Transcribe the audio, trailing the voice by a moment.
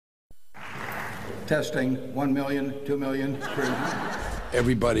Testing, 1 million, 2 million.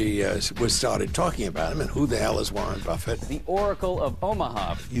 Everybody started talking about him, and who the hell is Warren Buffett? The Oracle of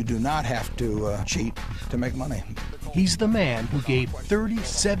Omaha. You do not have to cheat to make money. He's the man who gave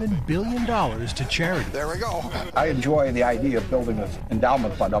 $37 billion to charity. There we go. I enjoy the idea of building an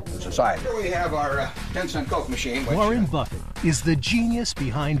endowment fund up for society. Here we have our 10-cent Coke machine. Warren Buffett is the genius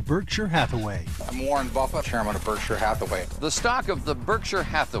behind Berkshire Hathaway. I'm Warren Buffett, chairman of Berkshire Hathaway. The stock of the Berkshire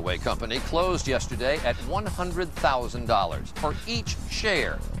Hathaway Company closed yesterday at $100,000 for each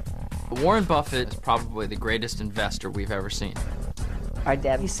share. Warren Buffett is probably the greatest investor we've ever seen. Our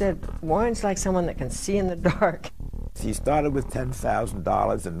dad, he said, Warren's like someone that can see in the dark. He started with $10,000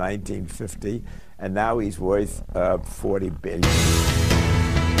 in 1950, and now he's worth $40 billion.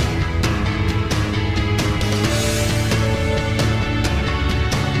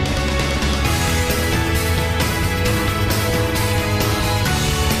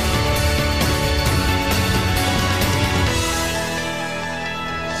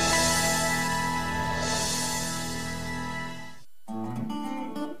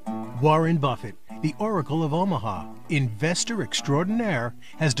 Warren Buffett, the Oracle of Omaha, investor extraordinaire,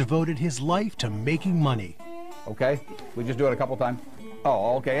 has devoted his life to making money. Okay, we just do it a couple times.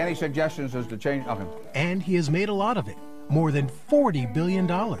 Oh, okay. Any suggestions as to change? Okay. And he has made a lot of it, more than $40 billion.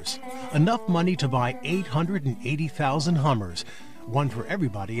 Enough money to buy 880,000 Hummers, one for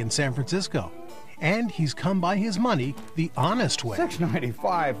everybody in San Francisco. And he's come by his money the honest way.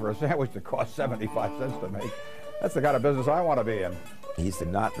 $6.95 for a sandwich that costs 75 cents to make. That's the kind of business I want to be in. He's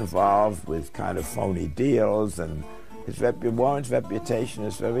not involved with kind of phony deals, and Warren's reputation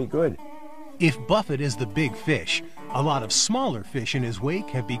is very good. If Buffett is the big fish, a lot of smaller fish in his wake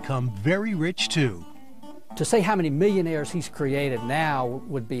have become very rich too. To say how many millionaires he's created now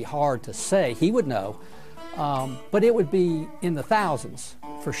would be hard to say. He would know, but it would be in the thousands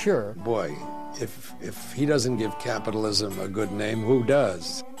for sure. Boy, if he doesn't give capitalism a good name, who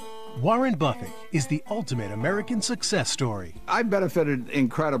does? Warren Buffett is the ultimate American success story. I benefited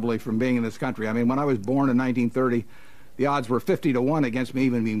incredibly from being in this country. I mean, when I was born in 1930, the odds were 50 to 1 against me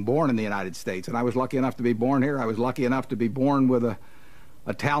even being born in the United States. And I was lucky enough to be born here. I was lucky enough to be born with a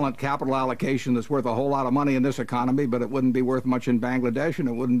talent capital allocation that's worth a whole lot of money in this economy, but it wouldn't be worth much in Bangladesh, and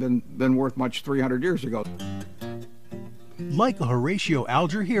it wouldn't been worth much 300 years ago. Like a Horatio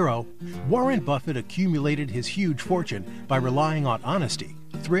Alger hero, Warren Buffett accumulated his huge fortune by relying on honesty,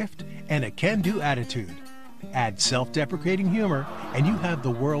 thrift, and a can-do attitude. Add self-deprecating humor, and you have the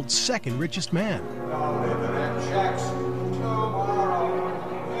world's second richest man.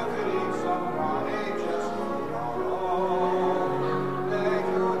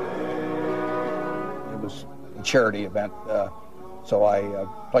 It was a charity event, so I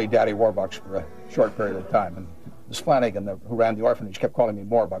played Daddy Warbucks for a short period of time. And Miss Flanagan, who ran the orphanage, kept calling me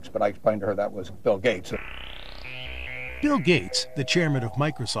Warbucks, but I explained to her that was Bill Gates. Bill Gates, the chairman of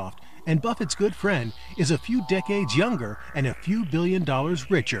Microsoft, and Buffett's good friend, is a few decades younger and a few $1 billion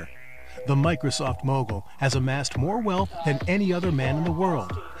richer. The Microsoft mogul has amassed more wealth than any other man in the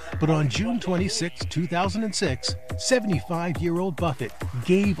world. But on June 26, 2006, 75-year-old Buffett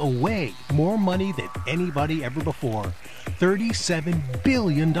gave away more money than anybody ever before, $37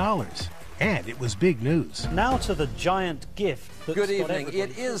 billion. And it was big news. Now to the giant gift. Good evening.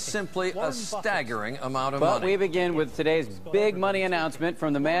 It is simply a staggering amount of money. But we begin with today's big money announcement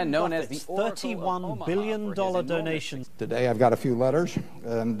from the man known as the $31 billion donation. Today I've got a few letters,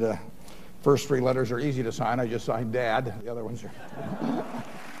 and first 3 letters are easy to sign. I just signed Dad. The other ones are...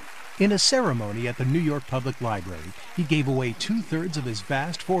 In a ceremony at the New York Public Library, he gave away 2/3 of his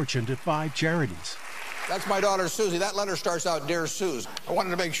vast fortune to 5 charities. That's my daughter, Susie. That letter starts out, Dear Suze. I wanted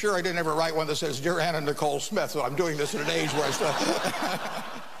to make sure I didn't ever write one that says, Dear Anna Nicole Smith, so I'm doing this at an age where I still...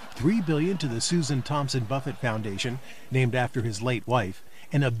 $3 billion to the Susan Thompson Buffett Foundation, named after his late wife,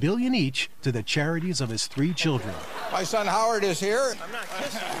 and $1 billion each to the charities of his 3 children. My son Howard is here. I'm not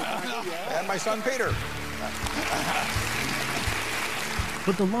kissing you. And my son Peter.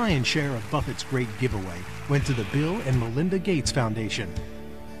 But the lion's share of Buffett's great giveaway went to the Bill and Melinda Gates Foundation.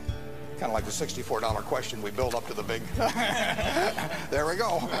 Kind of like the $64 question we build up to the big... There we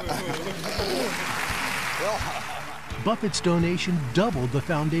go. Well, Buffett's donation doubled the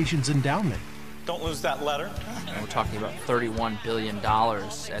foundation's endowment. Don't lose that letter. We're talking about $31 billion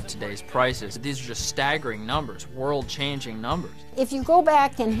at today's prices. These are just staggering numbers, world-changing numbers. If you go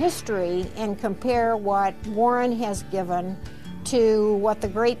back in history and compare what Warren has given to what the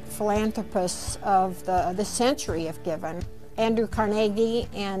great philanthropists of this century have given, Andrew Carnegie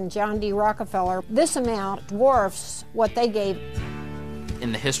and John D. Rockefeller, this amount dwarfs what they gave.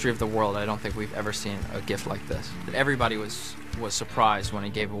 In the history of the world, I don't think we've ever seen a gift like this. Everybody was surprised when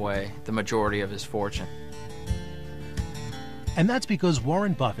he gave away the majority of his fortune. And that's because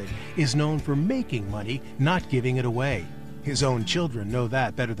Warren Buffett is known for making money, not giving it away. His own children know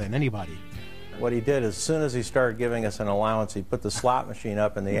that better than anybody. What he did, as soon as he started giving us an allowance, he put the slot machine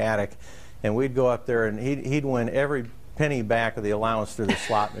up in the attic, and we'd go up there and he'd win every penny back of the allowance through the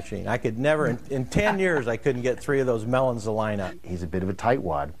slot machine. I could never, in 10 years, I couldn't get 3 of those melons to line up. He's a bit of a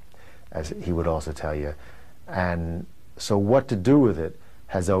tightwad, as he would also tell you. And so what to do with it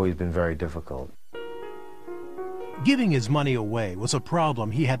has always been very difficult. Giving his money away was a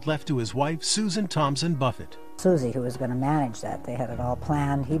problem he had left to his wife, Susan Thompson Buffett. Susie, who was going to manage that. They had it all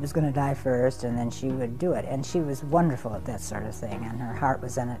planned. He was going to die first, and then she would do it. And she was wonderful at that sort of thing, and her heart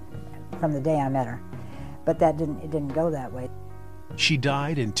was in it from the day I met her. But it didn't go that way. She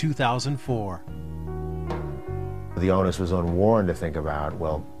died in 2004. The onus was on Warren to think about,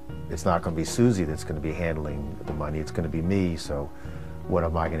 well, it's not going to be Susie that's going to be handling the money. It's going to be me, so what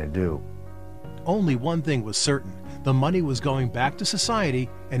am I going to do? Only one thing was certain. The money was going back to society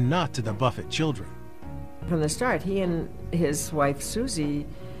and not to the Buffett children. From the start, he and his wife, Susie,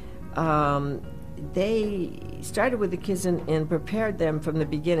 they started with the kids and prepared them from the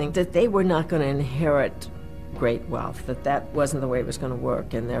beginning that they were not going to inherit great wealth, that wasn't the way it was going to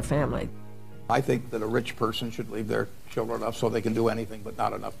work in their family. I think that a rich person should leave their children enough so they can do anything, but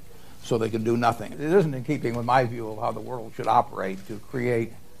not enough so they can do nothing. It isn't in keeping with my view of how the world should operate to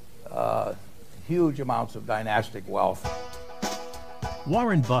create huge amounts of dynastic wealth.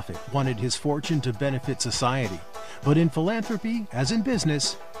 Warren Buffett wanted his fortune to benefit society, but in philanthropy, as in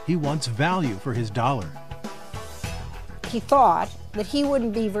business, he wants value for his dollar. He thought that he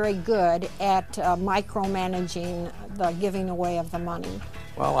wouldn't be very good at micromanaging the giving away of the money.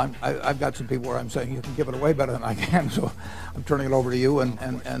 Well, I've got some people where I'm saying you can give it away better than I can, so I'm turning it over to you,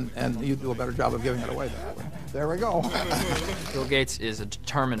 and you do a better job of giving it away that way. There we go. Bill Gates is a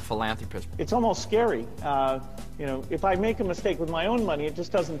determined philanthropist. It's almost scary. You know, if I make a mistake with my own money, it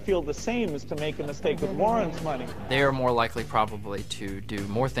just doesn't feel the same as to make a mistake with Warren's money. They are more likely probably to do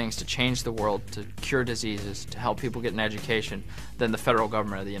more things to change the world, to cure diseases, to help people get an education than the federal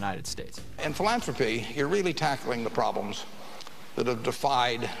government of the United States. In philanthropy, you're really tackling the problems that have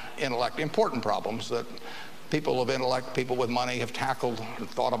defied intellect, important problems that people of intellect, people with money have tackled and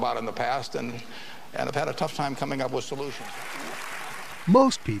thought about in the past and have had a tough time coming up with solutions.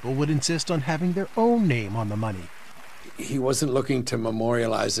 Most people would insist on having their own name on the money. He wasn't looking to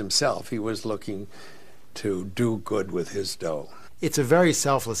memorialize himself. He was looking to do good with his dough. It's a very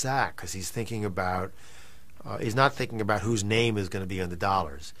selfless act because he's thinking about, he's not thinking about whose name is going to be on the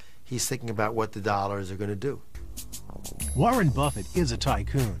dollars. He's thinking about what the dollars are going to do. Warren Buffett is a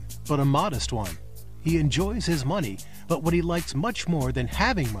tycoon, but a modest one. He enjoys his money, but what he likes much more than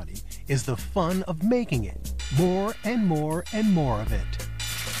having money is the fun of making it. More and more and more of it.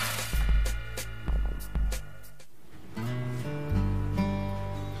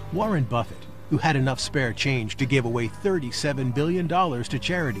 Warren Buffett, who had enough spare change to give away $37 billion to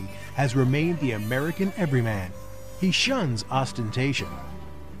charity, has remained the American everyman. He shuns ostentation.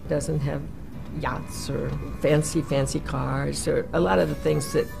 Doesn't have yachts or fancy cars or a lot of the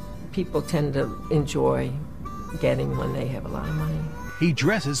things that people tend to enjoy getting when they have a lot of money. He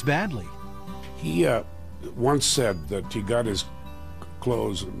dresses badly. He once said that he got his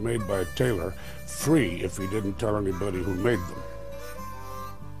clothes made by a tailor free if he didn't tell anybody who made them.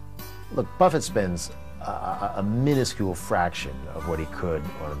 Look, Buffett spends a minuscule fraction of what he could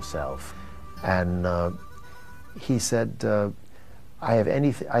on himself. And he said, I have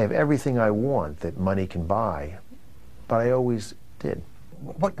everything I want that money can buy, but I always did.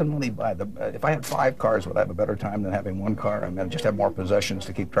 What can money buy? If I had 5 cars, would I have a better time than having 1 car? I mean, I just have more possessions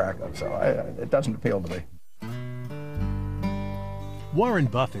to keep track of, so it doesn't appeal to me. Warren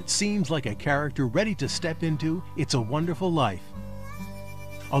Buffett seems like a character ready to step into It's a Wonderful Life.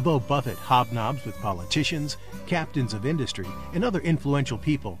 Although Buffett hobnobs with politicians, captains of industry, and other influential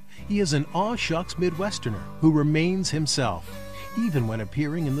people, he is an aw-shucks Midwesterner who remains himself, even when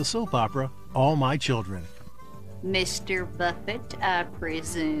appearing in the soap opera All My Children. Mr. Buffett, I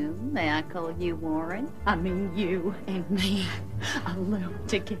presume. May I call you Warren? I mean, you and me alone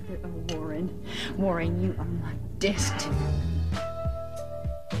together, oh, Warren. Warren, you are my destiny.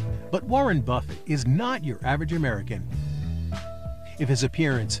 But Warren Buffett is not your average American. If his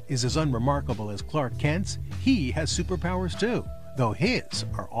appearance is as unremarkable as Clark Kent's, he has superpowers too, though his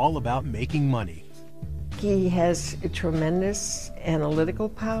are all about making money. He has tremendous analytical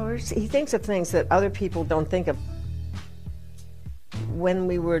powers. He thinks of things that other people don't think of. When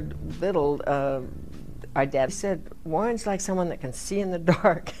we were little, our dad said, Warren's like someone that can see in the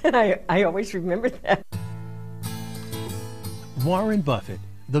dark. And I always remember that. Warren Buffett,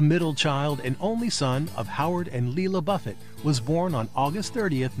 the middle child and only son of Howard and Leila Buffett, was born on August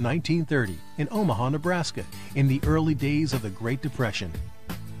 30th, 1930, in Omaha, Nebraska, in the early days of the Great Depression.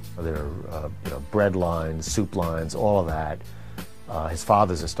 There are bread lines, soup lines, all of that. His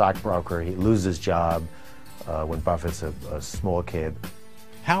father's a stockbroker. He loses his job when Buffett's a small kid.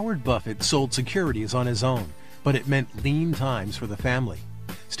 Howard Buffett sold securities on his own, but it meant lean times for the family.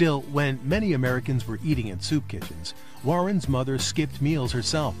 Still, when many Americans were eating in soup kitchens, Warren's mother skipped meals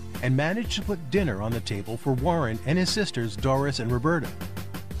herself and managed to put dinner on the table for Warren and his sisters Doris and Roberta.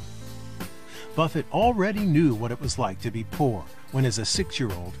 Buffett already knew what it was like to be poor when, as a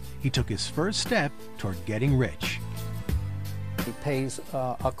 6-year-old, he took his first step toward getting rich. He pays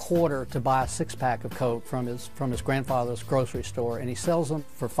a quarter to buy a 6-pack of Coke from his grandfather's grocery store, and he sells them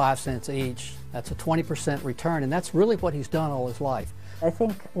for 5 cents each. That's a 20% return, and that's really what he's done all his life. I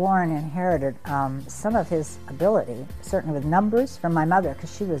think Warren inherited some of his ability, certainly with numbers, from my mother,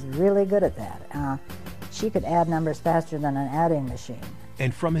 because she was really good at that. She could add numbers faster than an adding machine.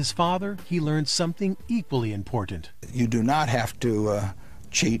 And from his father, he learned something equally important. You do not have to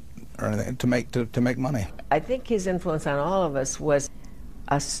cheat or anything to make money. I think his influence on all of us was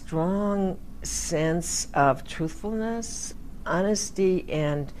a strong sense of truthfulness, honesty,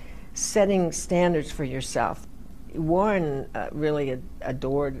 and setting standards for yourself. Warren really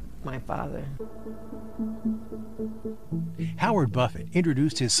adored my father. Howard Buffett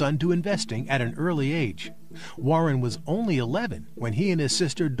introduced his son to investing at an early age. Warren was only 11 when he and his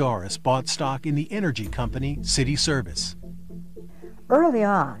sister Doris bought stock in the energy company City Service. Early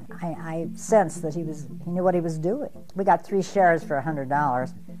on, I sensed that he knew what he was doing. We got 3 shares for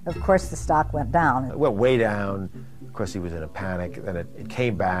 $100. Of course, the stock went down. It went way down. Of course, he was in a panic. Then it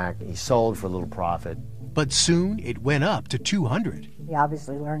came back. He sold for a little profit. But soon it went up to 200. He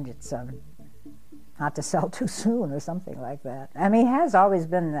obviously learned it's not to sell too soon or something like that. I mean, he has always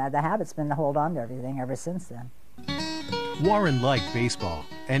been, the habit's been to hold on to everything ever since then. Warren liked baseball,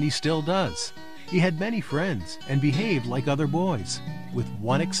 and he still does. He had many friends and behaved like other boys, with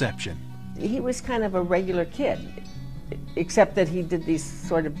one exception. He was kind of a regular kid, except that he did these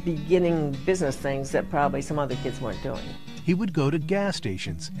sort of beginning business things that probably some other kids weren't doing. He would go to gas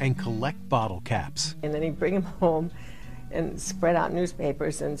stations and collect bottle caps. And then he'd bring them home and spread out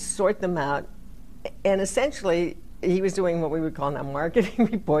newspapers and sort them out. And essentially, he was doing what we would call now marketing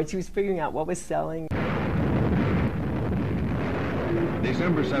reports. He was figuring out what was selling.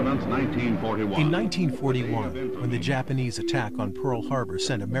 December 7th, 1941. In 1941, when the Japanese attack on Pearl Harbor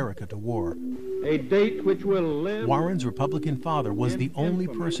sent America to war, a date which will live. Warren's Republican father was the only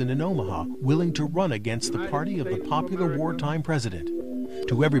person in Omaha willing to run against the party of the popular wartime president.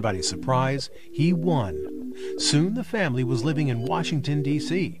 To everybody's surprise, he won. Soon the family was living in Washington,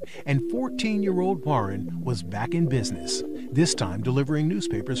 D.C., and 14-year-old Warren was back in business, this time delivering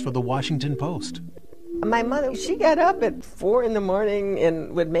newspapers for the Washington Post. My mother, she got up at 4 in the morning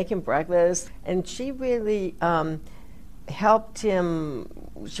and would make him breakfast, and she really helped him.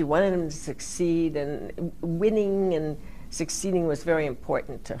 She wanted him to succeed, and winning and succeeding was very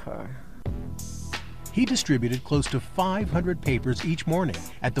important to her. He distributed close to 500 papers each morning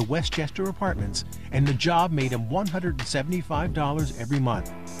at the Westchester Apartments, and the job made him $175 every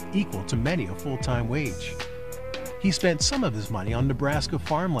month, equal to many a full-time wage. He spent some of his money on Nebraska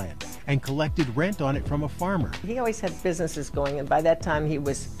farmland and collected rent on it from a farmer. He always had businesses going, and by that time he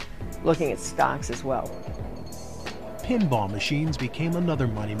was looking at stocks as well. Pinball machines became another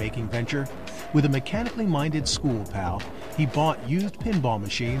money-making venture. With a mechanically minded school pal, he bought used pinball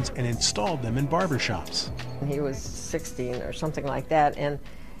machines and installed them in barbershops. He was 16 or something like that, and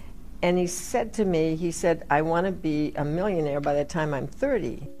he said to me, he said, I want to be a millionaire by the time I'm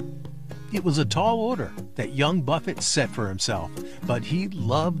 30. It was a tall order that young Buffett set for himself, but he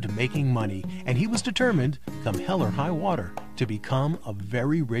loved making money, and he was determined, come hell or high water, to become a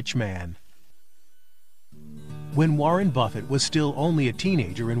very rich man. When Warren Buffett was still only a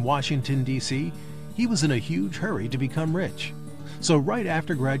teenager in Washington, D.C., he was in a huge hurry to become rich. So right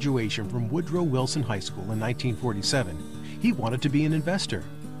after graduation from Woodrow Wilson High School in 1947, he wanted to be an investor.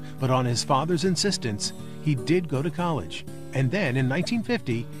 But on his father's insistence, he did go to college. And then in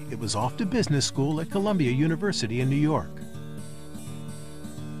 1950, it was off to business school at Columbia University in New York.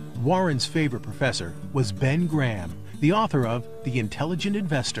 Warren's favorite professor was Ben Graham, the author of The Intelligent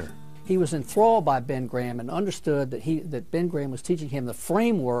Investor. He was enthralled by Ben Graham and understood that Ben Graham was teaching him the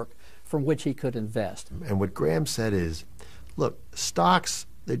framework from which he could invest. And what Graham said is, look, stocks,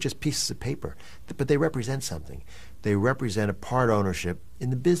 they're just pieces of paper, but they represent something. They represent a part ownership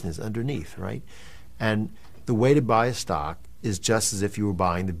in the business underneath, right? And the way to buy a stock is just as if you were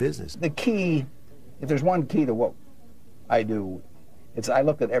buying the business. The key, if there's one key to what I do, it's I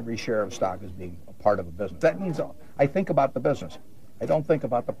look at every share of stock as being a part of a business. That means I think about the business. I don't think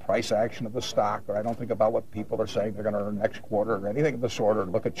about the price action of the stock, or I don't think about what people are saying they're going to earn next quarter, or anything of the sort, or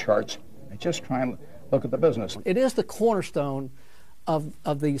look at charts. I just try and look at the business. It is the cornerstone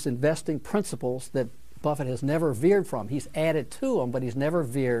of these investing principles that Buffett has never veered from. He's added to them, but he's never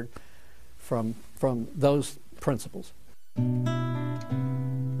veered from those principles. In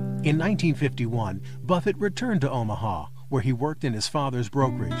 1951, Buffett returned to Omaha, where he worked in his father's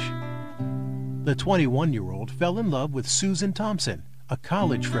brokerage. The 21-year-old fell in love with Susan Thompson, a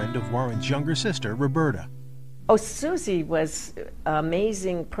college friend of Warren's younger sister, Roberta. Oh, Susie was an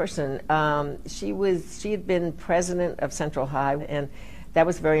amazing person. She had been president of Central High, and that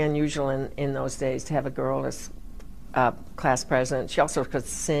was very unusual in those days to have a girl as class president. She also could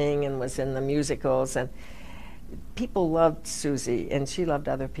sing and was in the musicals, and people loved Susie, and she loved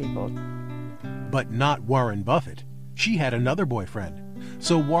other people. But not Warren Buffett. She had another boyfriend,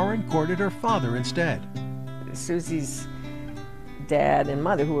 so Warren courted her father instead. Susie's dad and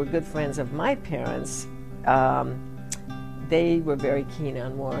mother, who were good friends of my parents, they were very keen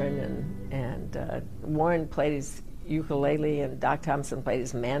on Warren, and Warren played his ukulele and Doc Thompson played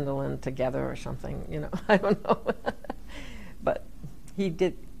his mandolin together or something, you know, I don't know. But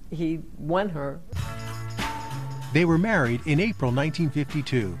he won her. They were married in April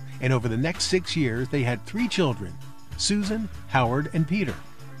 1952, and over the next 6 years they had 3 children, Susan, Howard, and Peter.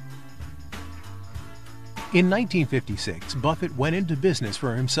 In 1956, Buffett went into business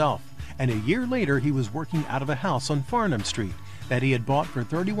for himself, and a year later he was working out of a house on Farnham Street that he had bought for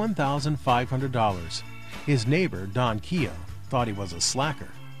 $31,500. His neighbor, Don Keogh, thought he was a slacker.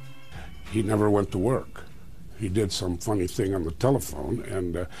 He never went to work. He did some funny thing on the telephone,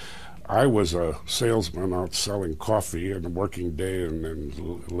 and I was a salesman out selling coffee on a working day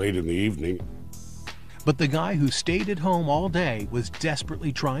and late in the evening. But the guy who stayed at home all day was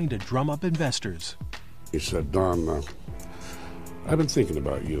desperately trying to drum up investors. He said, Don, I've been thinking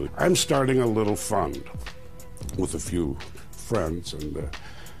about you. I'm starting a little fund with a few friends, and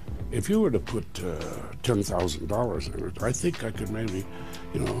if you were to put $10,000 in it, I think I could maybe,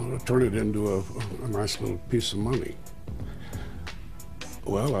 turn it into a nice little piece of money.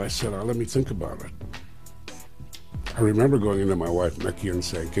 Well, I said, let me think about it. I remember going into my wife, Mickey, and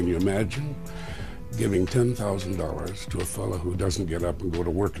saying, can you imagine giving $10,000 to a fellow who doesn't get up and go to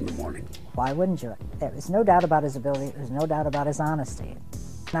work in the morning? Why wouldn't you? There was no doubt about his ability. There was no doubt about his honesty.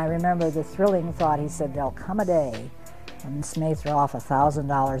 And I remember the thrilling thought, he said, there'll come a day when this may throw off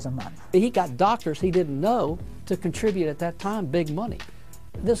 $1,000 a month. He got doctors he didn't know to contribute at that time big money.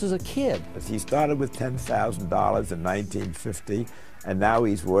 This is a kid. He started with $10,000 in 1950, and now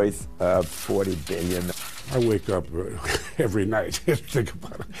he's worth $40 billion. I wake up every night and think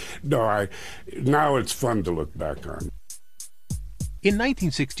about it. No, now it's fun to look back on. In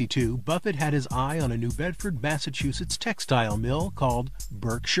 1962, Buffett had his eye on a New Bedford, Massachusetts textile mill called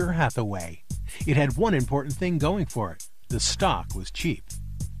Berkshire Hathaway. It had one important thing going for it. The stock was cheap.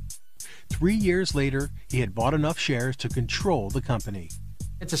 3 years later, he had bought enough shares to control the company.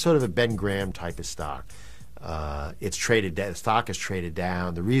 It's a sort of a Ben Graham type of stock. It's traded down. The stock is traded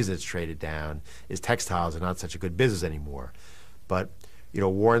down. The reason it's traded down is textiles are not such a good business anymore. But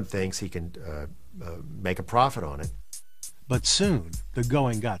Warren thinks he can make a profit on it. But soon the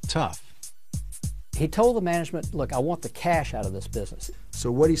going got tough. He told the management, "Look, I want the cash out of this business."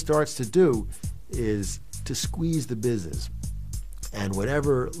 So what he starts to do is to squeeze the business, and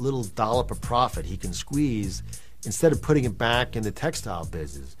whatever little dollop of profit he can squeeze, instead of putting it back in the textile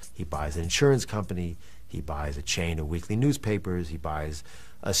business, he buys an insurance company. He buys a chain of weekly newspapers, he buys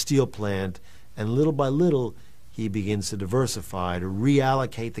a steel plant, and little by little, he begins to diversify, to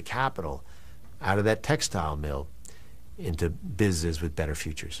reallocate the capital out of that textile mill into businesses with better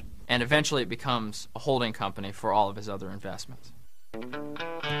futures. And eventually it becomes a holding company for all of his other investments.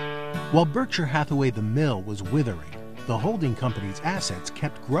 While Berkshire Hathaway the mill was withering, the holding company's assets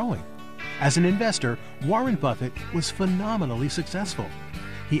kept growing. As an investor, Warren Buffett was phenomenally successful.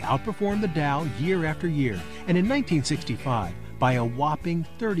 He outperformed the Dow year after year, and in 1965, by a whopping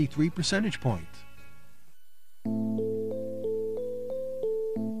 33 percentage points.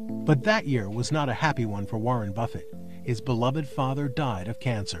 But that year was not a happy one for Warren Buffett. His beloved father died of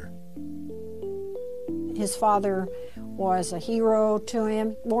cancer. His father was a hero to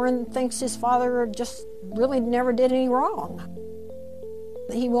him. Warren thinks his father just really never did any wrong.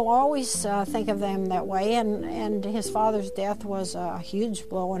 He will always think of them that way, and his father's death was a huge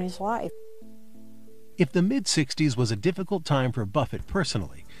blow in his life. If the mid-60s was a difficult time for Buffett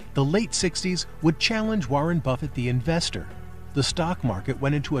personally, the late 60s would challenge Warren Buffett, the investor. The stock market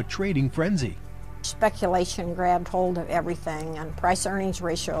went into a trading frenzy. Speculation grabbed hold of everything, and price-earnings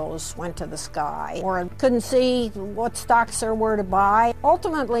ratios went to the sky. Warren couldn't see what stocks there were to buy.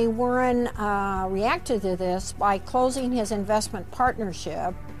 Ultimately, Warren reacted to this by closing his investment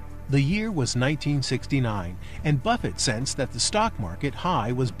partnership. The year was 1969, and Buffett sensed that the stock market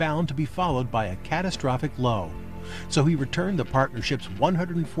high was bound to be followed by a catastrophic low. So he returned the partnership's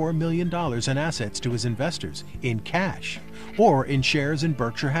 $104 million in assets to his investors in cash or in shares in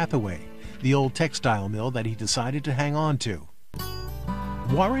Berkshire Hathaway, the old textile mill that he decided to hang on to.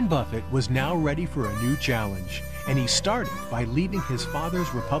 Warren Buffett was now ready for a new challenge, and he started by leaving his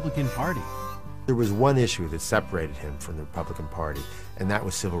father's Republican Party. There was one issue that separated him from the Republican Party, and that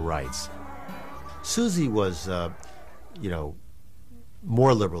was civil rights. Susie was,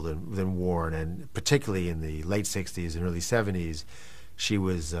 more liberal than Warren, and particularly in the late 60s and early 70s, she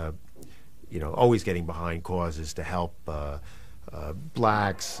was, always getting behind causes to help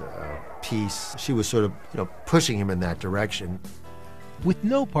blacks, peace. She was sort of, pushing him in that direction. With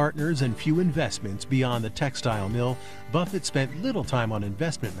no partners and few investments beyond the textile mill, Buffett spent little time on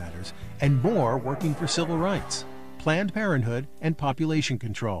investment matters and more working for civil rights, Planned Parenthood, and population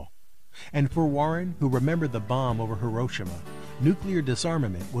control. And for Warren, who remembered the bomb over Hiroshima, nuclear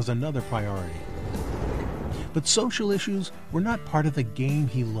disarmament was another priority. But social issues were not part of the game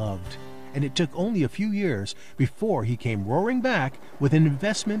he loved, and it took only a few years before he came roaring back with an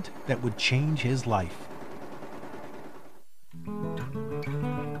investment that would change his life.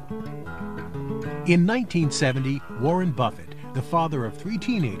 In 1970, Warren Buffett, the father of 3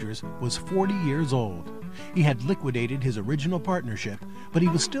 teenagers, was 40 years old. He had liquidated his original partnership, but he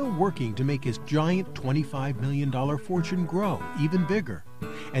was still working to make his giant $25 million fortune grow even bigger.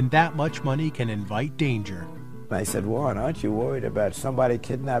 And that much money can invite danger. I said, Warren, aren't you worried about somebody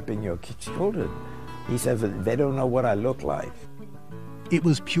kidnapping your children? He said, they don't know what I look like. It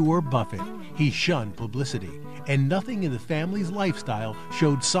was pure Buffett. He shunned publicity, and nothing in the family's lifestyle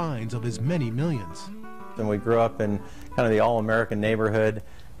showed signs of his many millions. And we grew up in kind of the all-American neighborhood,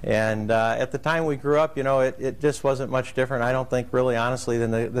 and at the time we grew up, it just wasn't much different, I don't think, really honestly,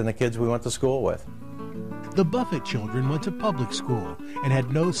 than the kids we went to school with. The Buffett children went to public school and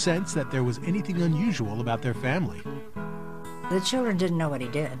had no sense that there was anything unusual about their family. The children didn't know what he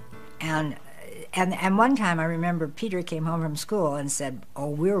did. And one time I remember Peter came home from school and said, "Oh,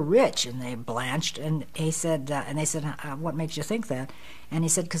 we're rich," and they blanched. And he said, they said, "What makes you think that?" And he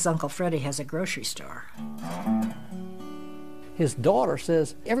said, "'Cause Uncle Freddie has a grocery store." His daughter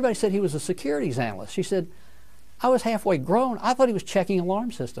says, everybody said he was a securities analyst. She said, "I was halfway grown. I thought he was checking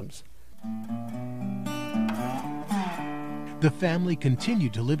alarm systems." The family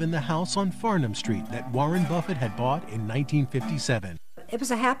continued to live in the house on Farnham Street that Warren Buffett had bought in 1957. It was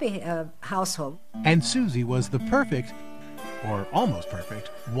a happy household. And Susie was the perfect, or almost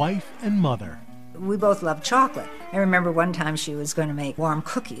perfect, wife and mother. We both loved chocolate. I remember one time she was going to make warm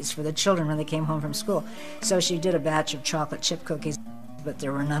cookies for the children when they came home from school. So she did a batch of chocolate chip cookies, but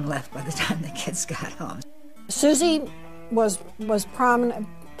there were none left by the time the kids got home. Susie was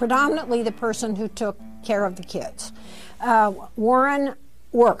predominantly the person who took care of the kids. Warren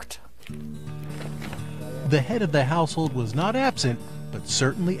worked. The head of the household was not absent, but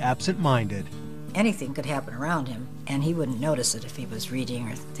certainly absent-minded. Anything could happen around him, and he wouldn't notice it if he was reading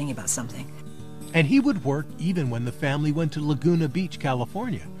or thinking about something. And he would work even when the family went to Laguna Beach,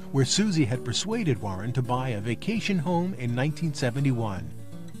 California, where Susie had persuaded Warren to buy a vacation home in 1971.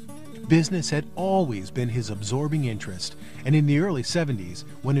 Business had always been his absorbing interest, and in the early 70s,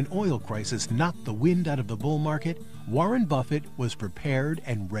 when an oil crisis knocked the wind out of the bull market, Warren Buffett was prepared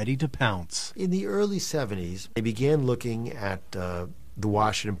and ready to pounce. In the early 70s, they began looking at the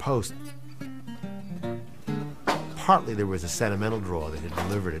Washington Post. Partly there was a sentimental draw that had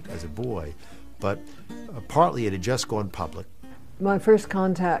delivered it as a boy, but partly it had just gone public. My first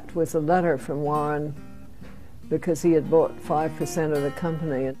contact was a letter from Warren because he had bought 5% of the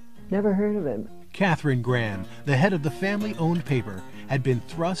company and never heard of him. Catherine Graham, the head of the family-owned paper, had been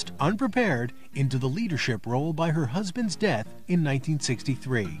thrust unprepared into the leadership role by her husband's death in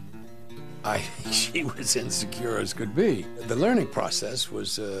 1963. I think she was insecure as could be. The learning process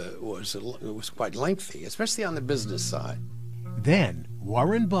was quite lengthy, especially on the business side. Then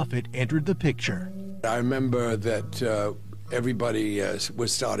Warren Buffett entered the picture. I remember that everybody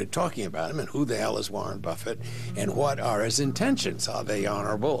started talking about him and who the hell is Warren Buffett and what are his intentions. Are they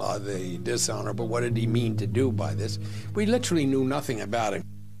honorable? Are they dishonorable? What did he mean to do by this? We literally knew nothing about him.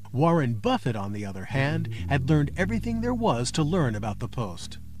 Warren Buffett, on the other hand, had learned everything there was to learn about the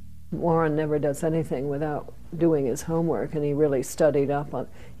Post. Warren never does anything without doing his homework, and he really studied up on.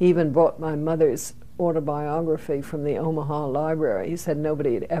 He even brought my mother's autobiography from the Omaha library. He said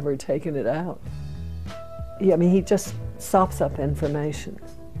nobody had ever taken it out. Yeah, I mean, he just sops up information.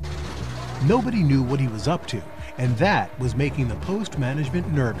 Nobody knew what he was up to, and that was making the Post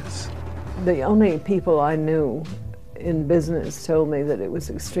management nervous. The only people I knew in business told me that it was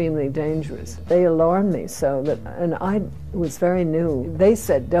extremely dangerous. They alarmed me so that, and I was very new. They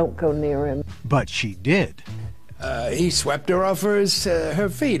said, don't go near him. But she did. He swept her off her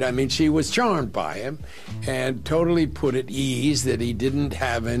feet. I mean, she was charmed by him and totally put at ease that he didn't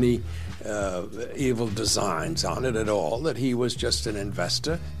have any evil designs on it at all, that he was just an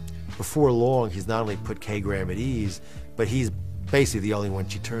investor. Before long, he's not only put Kay Graham at ease, but he's basically the only one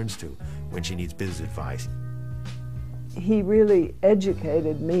she turns to when she needs business advice. He really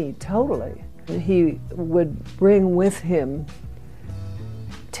educated me totally. He would bring with him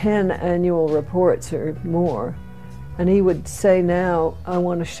 10 annual reports or more, and he would say, now, I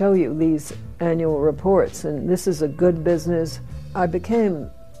want to show you these annual reports, and this is a good business. I became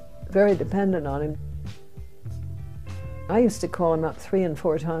very dependent on him. I used to call him up 3 and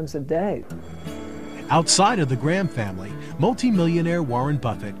 4 times a day. Outside of the Graham family, multimillionaire Warren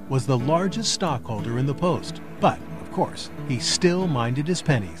Buffett was the largest stockholder in the Post. But, of course, he still minded his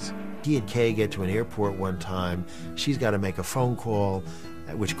pennies. He and Kay get to an airport one time. She's got to make a phone call,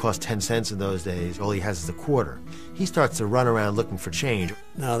 which cost 10 cents in those days. All he has is a quarter. He starts to run around looking for change.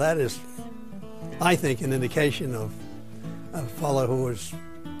 Now that is, I think, an indication of a fellow who has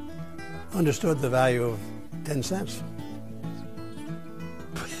understood the value of 10 cents.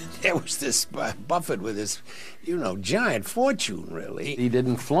 There was this Buffett with his, giant fortune, really. He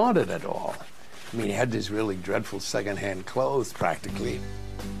didn't flaunt it at all. I mean, he had these really dreadful second-hand clothes, practically.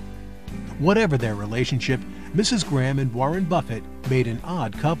 Whatever their relationship, Mrs. Graham and Warren Buffett made an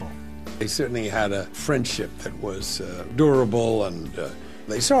odd couple. They certainly had a friendship that was durable, and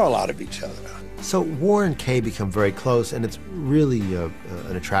they saw a lot of each other. So Warren and Kay become very close, and it's really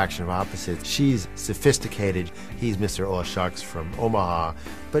an attraction of opposites. She's sophisticated. He's Mr. Aw Shucks from Omaha.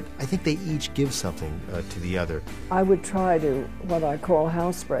 But I think they each give something to the other. I would try to, what I call,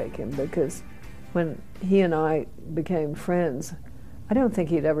 housebreak him, because when he and I became friends, I don't think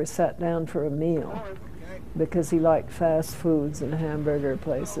he'd ever sat down for a meal, because he liked fast foods and hamburger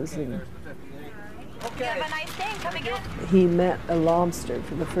places. And have a nice day, come again. he met a lobster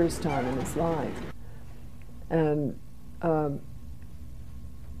for the first time in his life. And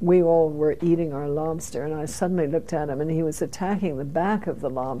we all were eating our lobster, and I suddenly looked at him, and he was attacking the back of the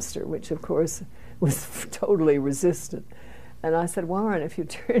lobster, which, of course, was totally resistant. And I said, Warren, if you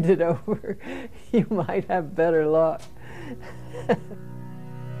turned it over, you might have better luck.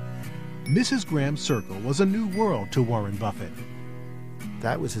 Mrs. Graham's circle was a new world to Warren Buffett.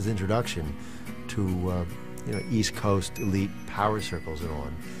 That was his introduction to East Coast elite power circles and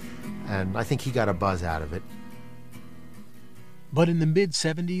on. And I think he got a buzz out of it. But in the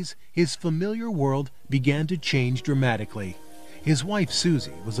mid-70s, his familiar world began to change dramatically. His wife,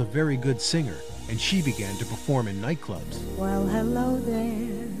 Susie, was a very good singer, and she began to perform in nightclubs. Well, hello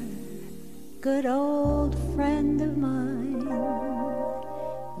there, good old friend of mine.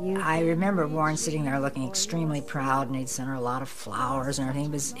 I remember Warren sitting there looking extremely proud, and he'd sent her a lot of flowers and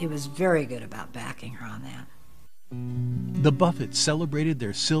everything. He was very good about backing her on that. The Buffetts celebrated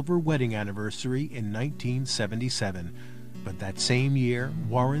their silver wedding anniversary in 1977. But that same year,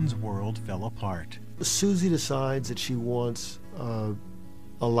 Warren's world fell apart. Susie decides that she wants a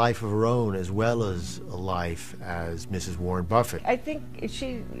life of her own as well as a life as Mrs. Warren Buffett. I think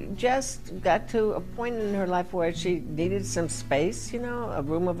she just got to a point in her life where she needed some space, a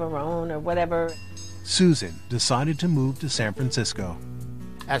room of her own or whatever. Susan decided to move to San Francisco.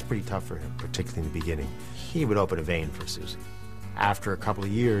 That's pretty tough for him, particularly in the beginning. He would open a vein for Susie. After a couple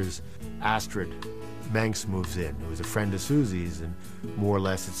of years, Astrid Manx moves in, who was a friend of Susie's, and more or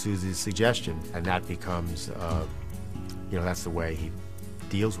less at Susie's suggestion, and that becomes, that's the way he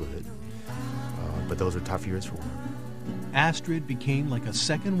deals with it. But those are tough years for him. Astrid became like a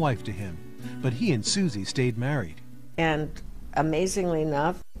second wife to him, but he and Susie stayed married. And amazingly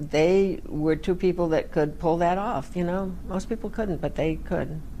enough, they were two people that could pull that off. Most people couldn't, but they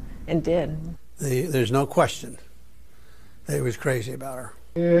could and did. There's no question that he was crazy about her.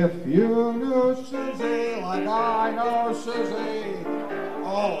 If you knew Susie like I know Susie,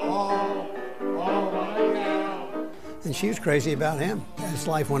 oh my gal. And she was crazy about him. As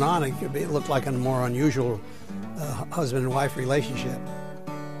life went on, it looked like a more unusual husband and wife relationship.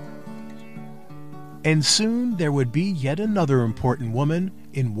 And soon there would be yet another important woman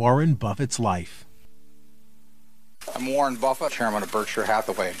in Warren Buffett's life. I'm Warren Buffett, chairman of Berkshire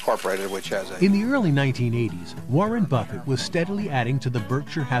Hathaway Incorporated, which has a... In the early 1980s, Warren Buffett was steadily adding to the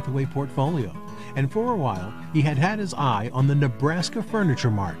Berkshire Hathaway portfolio, and for a while he had his eye on the Nebraska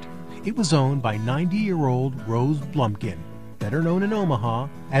Furniture Mart. It was owned by 90-year-old Rose Blumpkin, better known in Omaha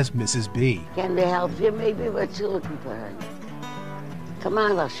as Mrs. B. Can they help you? Maybe what you're looking for, honey. Come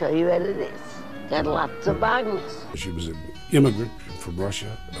on, I'll show you what it is. Got lots of buttons. She was an immigrant from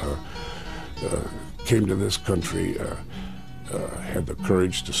Russia, came to this country, had the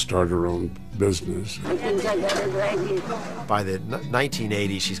courage to start her own business. I think I got it right here. By the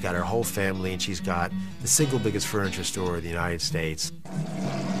 1980s, she's got her whole family, and she's got the single biggest furniture store in the United States.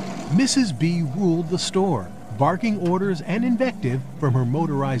 Mrs. B ruled the store, barking orders and invective from her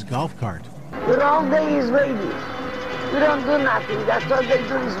motorized golf cart. But all day is waiting. We don't do nothing. That's all they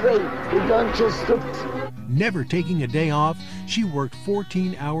do is wait. We don't just sit. Never taking a day off, she worked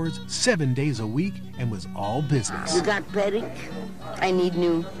 14 hours, 7 days a week, and was all business. You got Perrick? I need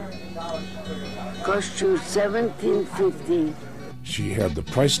new. Cost you $17.50. She had the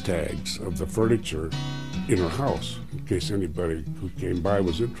price tags of the furniture in her house in case anybody who came by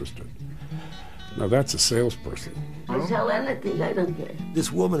was interested. Now that's a salesperson. I sell anything, I don't care. This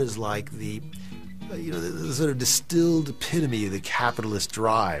woman is like the sort of distilled epitome of the capitalist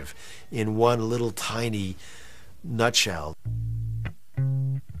drive in one little tiny nutshell.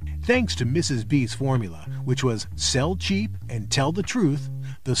 Thanks to Mrs. B's formula, which was sell cheap and tell the truth,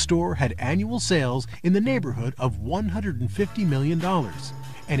 the store had annual sales in the neighborhood of $150 million.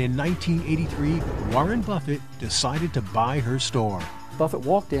 And in 1983, Warren Buffett decided to buy her store. Buffett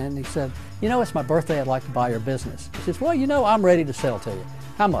walked in and he said, "You know, it's my birthday, I'd like to buy your business." He says, "Well, you know, I'm ready to sell to you."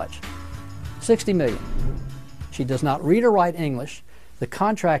 "How much?" $60 million. She does not read or write English. The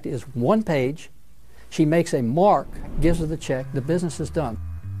contract is one page. She makes a mark, gives her the check. The business is done.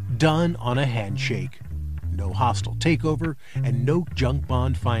 Done on a handshake. No hostile takeover and no junk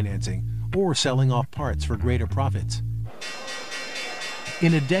bond financing or selling off parts for greater profits.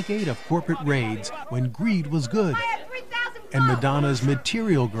 In a decade of corporate raids when greed was good and Madonna's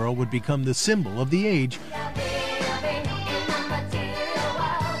Material Girl would become the symbol of the age,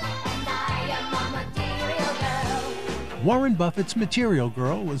 Warren Buffett's Material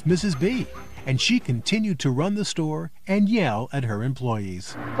Girl was Mrs. B, and she continued to run the store and yell at her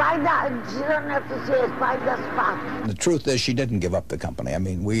employees. Find out. You don't have to say it. Find the spot. The truth is she didn't give up the company. I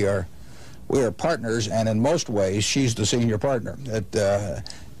mean, we are partners, and in most ways, she's the senior partner.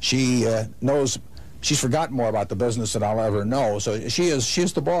 She knows, she's forgotten more about the business than I'll ever know, so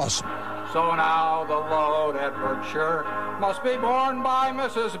she's the boss. So now the load at Berkshire must be borne by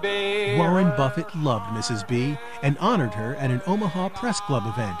Mrs. B. Warren Buffett loved Mrs. B and honored her at an Omaha Press Club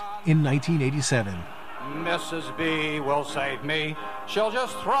event in 1987. Mrs. B will save me. She'll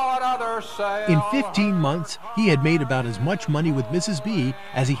just throw out other sales. In 15 months, he had made about as much money with Mrs. B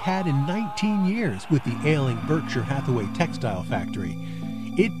as he had in 19 years with the ailing Berkshire Hathaway textile factory.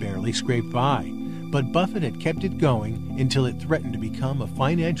 It barely scraped by, but Buffett had kept it going until it threatened to become a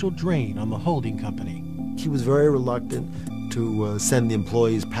financial drain on the holding company. He was very reluctant to send the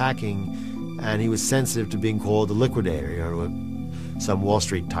employees packing, and he was sensitive to being called a liquidator, or some Wall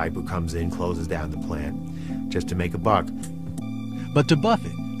Street type who comes in, closes down the plant just to make a buck. But to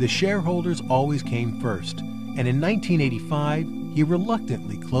Buffett, the shareholders always came first, and in 1985, he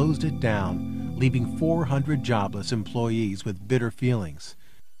reluctantly closed it down, leaving 400 jobless employees with bitter feelings.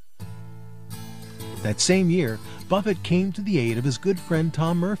 That same year, Buffett came to the aid of his good friend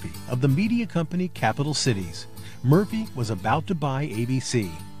Tom Murphy of the media company Capital Cities. Murphy was about to buy ABC.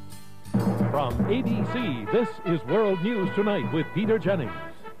 From ABC, this is World News Tonight with Peter Jennings.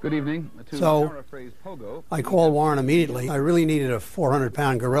 Good evening. So I called Warren immediately. I really needed a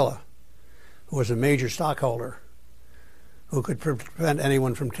 400-pound gorilla who was a major stockholder who could prevent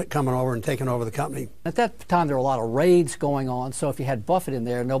anyone from coming over and taking over the company. At that time, there were a lot of raids going on, so if you had Buffett in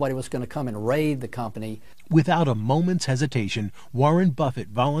there, nobody was going to come and raid the company. Without a moment's hesitation, Warren Buffett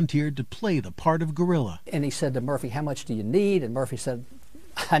volunteered to play the part of gorilla. And he said to Murphy, "How much do you need?" And Murphy said,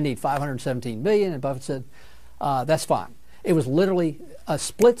 "I need $517 million." And Buffett said, "That's fine." It was literally a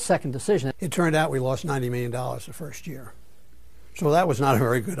split-second decision. It turned out we lost $90 million the first year. So that was not a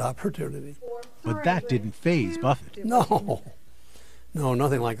very good opportunity. But that didn't faze Buffett. No,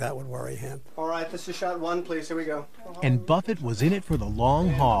 nothing like that would worry him. All right, this is shot one, please. Here we go. And Buffett was in it for the long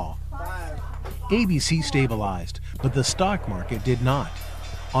haul. ABC stabilized, but the stock market did not.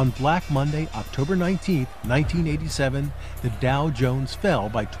 On Black Monday, October 19, 1987, the Dow Jones fell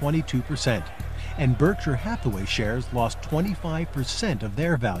by 22%, and Berkshire Hathaway shares lost 25% of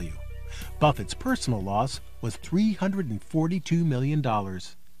their value. Buffett's personal loss was $342 million,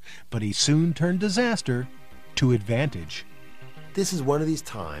 but he soon turned disaster to advantage. This is one of these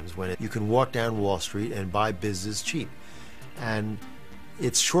times when you can walk down Wall Street and buy business cheap. And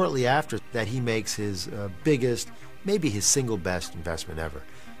it's shortly after that he makes his biggest, maybe his single best investment ever.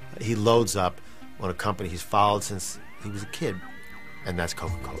 He loads up on a company he's followed since he was a kid, and that's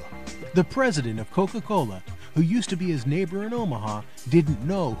Coca-Cola. The president of Coca-Cola, who used to be his neighbor in Omaha, didn't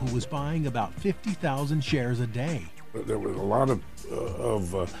know who was buying about 50,000 shares a day. There was a lot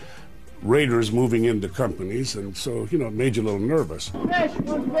of raiders moving into companies, and so, you know, it made you a little nervous. Fish,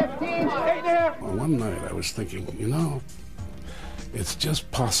 115, stay there. Well, one night I was thinking, you know, it's just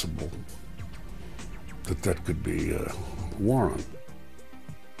possible that that could be Warren.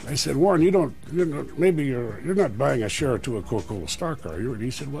 I said, Warren, maybe you're not buying a share or two of Coca-Cola stock, are you? And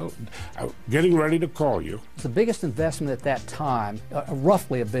he said, well, I'm getting ready to call you. The biggest investment at that time,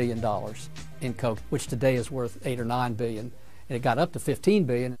 roughly $1 billion in Coke, which today is worth $8 or $9 billion, and it got up to $15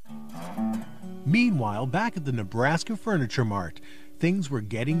 billion. Meanwhile, back at the Nebraska Furniture Mart, things were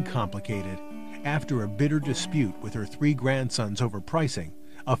getting complicated. After a bitter dispute with her 3 grandsons over pricing,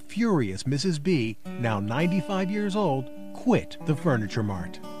 a furious Mrs. B, now 95 years old, quit the Furniture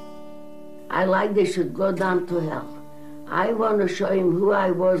Mart. I like they should go down to hell. I want to show him who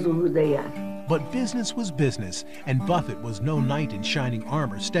I was and who they are. But business was business, and Buffett was no knight in shining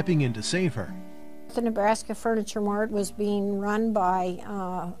armor stepping in to save her. The Nebraska Furniture Mart was being run by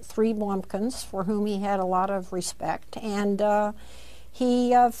 3 Blumpkins, for whom he had a lot of respect, and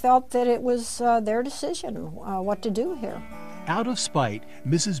he felt that it was their decision what to do here. Out of spite,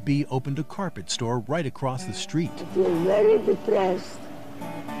 Mrs. B opened a carpet store right across the street. I feel very depressed.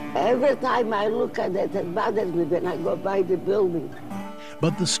 Every time I look at it, it bothers me when I go by the building.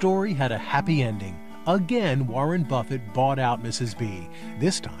 But the story had a happy ending. Again, Warren Buffett bought out Mrs. B,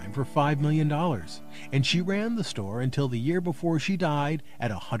 this time for $5 million. And she ran the store until the year before she died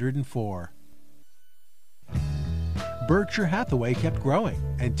at 104. Berkshire Hathaway kept growing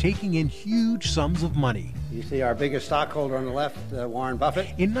and taking in huge sums of money. You see our biggest stockholder on the left, Warren Buffett.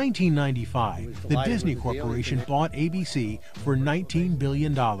 In 1995, the Disney Corporation bought ABC for $19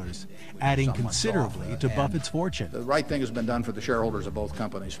 billion, adding considerably to Buffett's fortune. The right thing has been done for the shareholders of both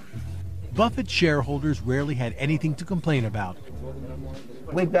companies. Buffett's shareholders rarely had anything to complain about.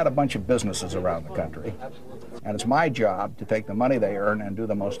 We've got a bunch of businesses around the country, and it's my job to take the money they earn and do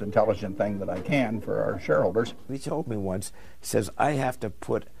the most intelligent thing that I can for our shareholders. He told me once, he says, I have to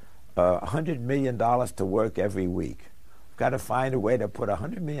put $100 million to work every week. I've got to find a way to put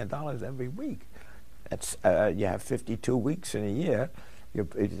 $100 million every week. That's, you have 52 weeks in a year.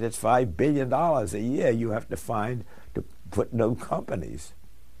 That's $5 billion a year you have to find to put new companies.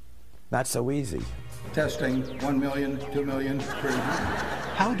 Not so easy. Testing, 1 million, 2 million, 3 million.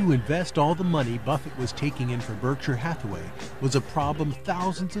 How to invest all the money Buffett was taking in for Berkshire Hathaway was a problem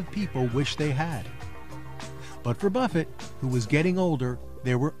thousands of people wish they had. But for Buffett, who was getting older,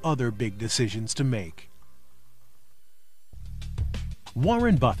 there were other big decisions to make.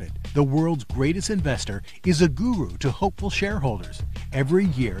 Warren Buffett, the world's greatest investor, is a guru to hopeful shareholders. Every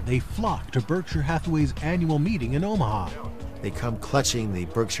year, they flock to Berkshire Hathaway's annual meeting in Omaha. They come clutching the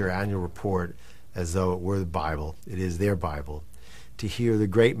Berkshire annual report as though it were the Bible. It is their Bible, to hear the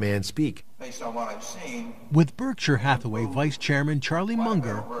great man speak. Based on what I've seen, with Berkshire Hathaway Vice Chairman Charlie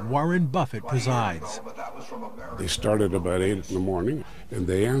Munger, Warren Buffett presides. They start at about 8 in the morning, and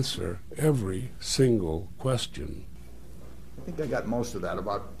they answer every single question. I think I got most of that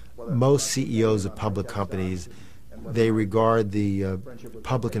about... Most CEOs of public companies, they regard the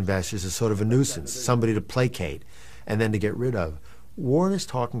public investors as sort of a nuisance, somebody to placate and then to get rid of. Warren is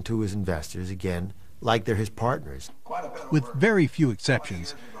talking to his investors, again, like they're his partners. With very few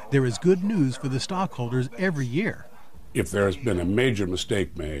exceptions, there is good news for the stockholders every year. If there has been a major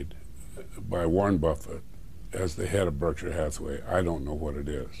mistake made by Warren Buffett as the head of Berkshire Hathaway, I don't know what it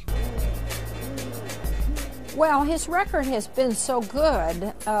is. Well, his record has been so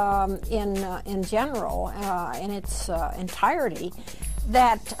good in general, in its entirety,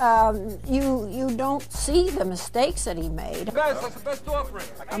 that you don't see the mistakes that he made. Guys, what's the best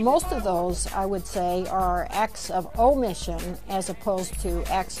offering? Most of those, I would say, are acts of omission as opposed to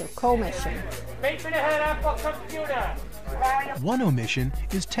acts of commission. One omission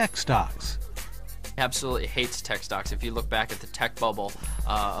is tech stocks. He absolutely hates tech stocks. If you look back at the tech bubble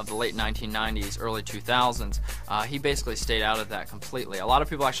of the late 1990s, early 2000s, he basically stayed out of that completely. A lot of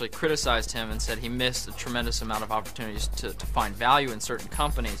people actually criticized him and said he missed a tremendous amount of opportunities to find value in certain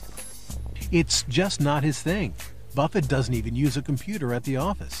companies. It's just not his thing. Buffett doesn't even use a computer at the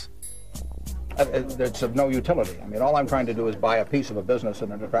office. It's of no utility. I mean, all I'm trying to do is buy a piece of a business at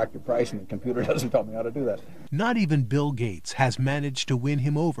an attractive price, and the computer doesn't tell me how to do that. Not even Bill Gates has managed to win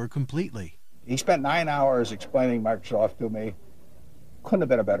him over completely. He spent 9 hours explaining Microsoft to me. Couldn't have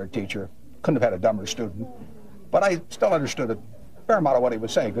been a better teacher. Couldn't have had a dumber student. But I still understood a fair amount of what he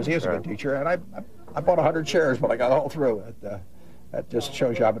was saying, because he is a good teacher. And I bought 100 shares when I got all through. That just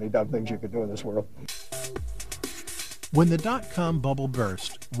shows you how many dumb things you could do in this world. When the dot-com bubble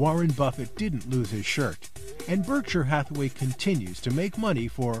burst, Warren Buffett didn't lose his shirt, and Berkshire Hathaway continues to make money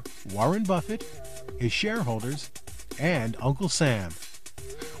for Warren Buffett, his shareholders, and Uncle Sam.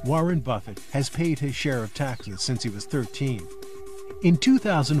 Warren Buffett has paid his share of taxes since he was 13. In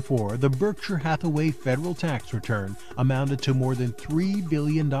 2004, the Berkshire Hathaway federal tax return amounted to more than $3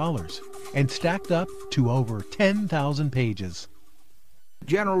 billion and stacked up to over 10,000 pages.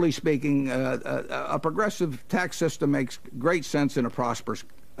 Generally speaking, a progressive tax system makes great sense in a prosperous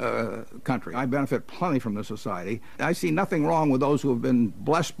country. I benefit plenty from the society. I see nothing wrong with those who have been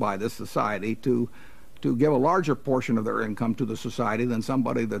blessed by this society to give a larger portion of their income to the society than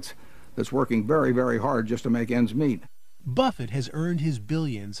somebody that's working very, very hard just to make ends meet. Buffett has earned his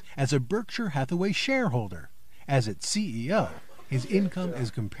billions as a Berkshire Hathaway shareholder. As its CEO, his income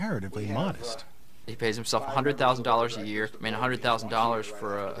is comparatively modest. He pays himself $100,000 a year. I mean, $100,000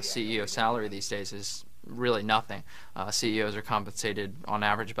 for a CEO salary these days is really nothing. CEOs are compensated on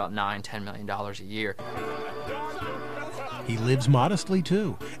average about $9–10 million a year. He lives modestly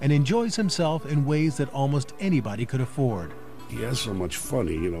too, and enjoys himself in ways that almost anybody could afford. He has so much fun.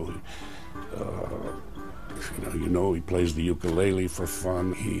 He plays the ukulele for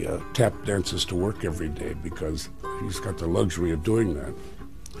fun. He tap dances to work every day because he's got the luxury of doing that.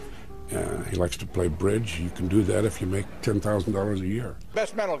 He likes to play bridge. You can do that if you make $10,000 a year.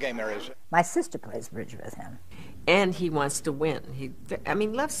 Best mental game there is. My sister plays bridge with him. And he wants to win. He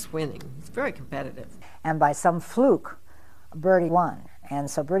loves winning. He's very competitive. And by some fluke, Bertie won. And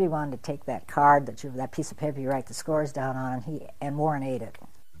so Bertie wanted to take that card, that piece of paper you write the scores down on, and Warren ate it.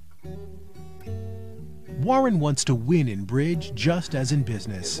 Warren wants to win in bridge just as in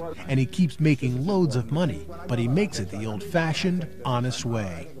business, and he keeps making loads of money, but he makes it the old-fashioned, honest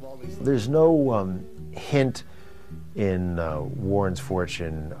way. There's no hint in Warren's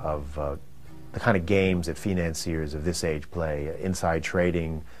fortune of the kind of games that financiers of this age play, inside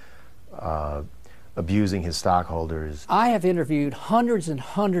trading, abusing his stockholders. I have interviewed hundreds and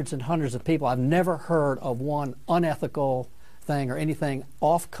hundreds and hundreds of people. I've never heard of one unethical thing or anything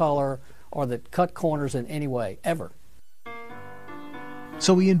off color or that cut corners in any way, ever.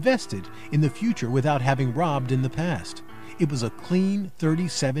 So he invested in the future without having robbed in the past. It was a clean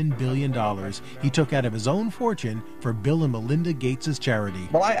 $37 billion he took out of his own fortune for Bill and Melinda Gates' charity.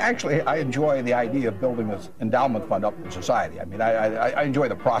 Well, I enjoy the idea of building this endowment fund up in society. I mean, I enjoy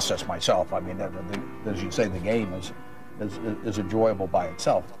the process myself. I mean, as you say, the game is enjoyable by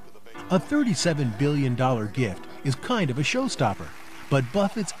itself. A $37 billion gift is kind of a showstopper, but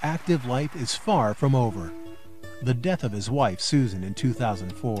Buffett's active life is far from over. The death of his wife, Susan, in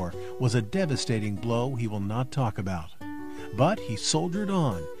 2004 was a devastating blow he will not talk about. But he soldiered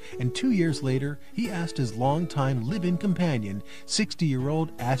on, and 2 years later, he asked his longtime live-in companion,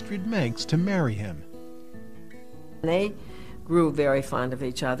 60-year-old Astrid Manx, to marry him. They grew very fond of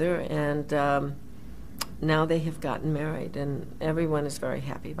each other, and now they have gotten married, and everyone is very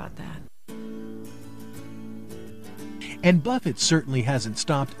happy about that. And Buffett certainly hasn't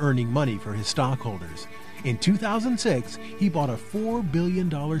stopped earning money for his stockholders. In 2006, he bought a $4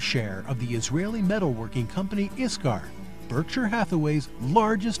 billion share of the Israeli metalworking company Iskar, Berkshire Hathaway's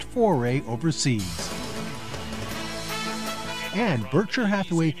largest foray overseas. And Berkshire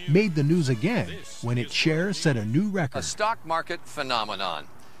Hathaway made the news again when its shares set a new record. A stock market phenomenon.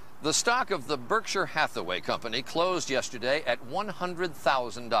 The stock of the Berkshire Hathaway Company closed yesterday at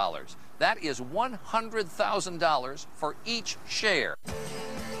 $100,000. That is $100,000 for each share.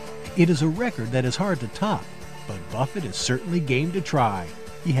 It is a record that is hard to top, but Buffett is certainly game to try.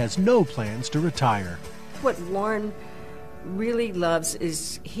 He has no plans to retire. What Warren really loves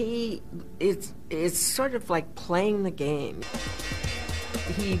is it's sort of like playing the game.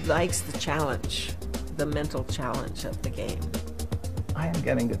 He likes the challenge, the mental challenge of the game. I am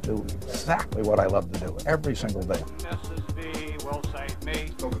getting to do exactly what I love to do every single day. Mrs. B will save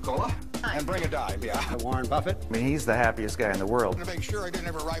me. Coca-Cola? And bring a dime, yeah. Warren Buffett. I mean, he's the happiest guy in the world. To make sure I didn't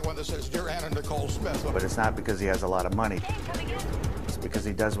ever write one that says, Dear Anna Nicole Smith. But it's not because he has a lot of money. It's because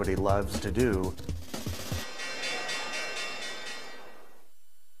he does what he loves to do.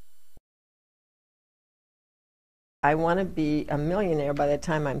 I want to be a millionaire by the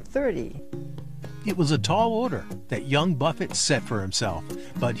time I'm 30. It was a tall order that young Buffett set for himself,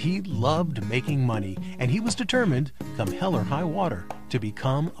 but he loved making money, and he was determined, come hell or high water, to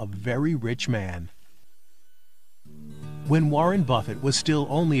become a very rich man. When Warren Buffett was still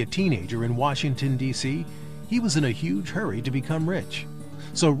only a teenager in Washington, D.C., he was in a huge hurry to become rich.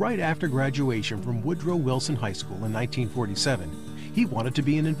 So right after graduation from Woodrow Wilson High School in 1947, he wanted to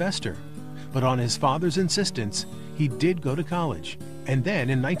be an investor. But on his father's insistence, he did go to college. And then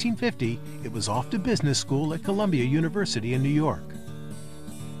in 1950, it was off to business school at Columbia University in New York.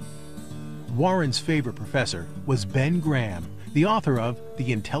 Warren's favorite professor was Ben Graham, the author of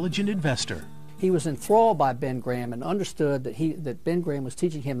The Intelligent Investor. He was enthralled by Ben Graham and understood that Ben Graham was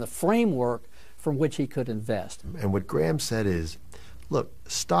teaching him the framework from which he could invest. And what Graham said is, look,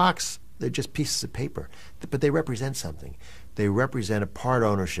 stocks, they're just pieces of paper, but they represent something. They represent a part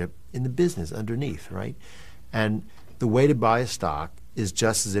ownership in the business underneath, right? And the way to buy a stock is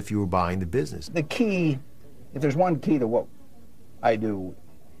just as if you were buying the business. The key, if there's one key to what I do,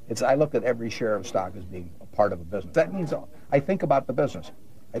 it's I look at every share of stock as being a part of a business. That means I think about the business.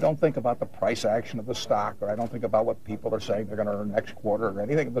 I don't think about the price action of the stock, or I don't think about what people are saying they're going to earn next quarter, or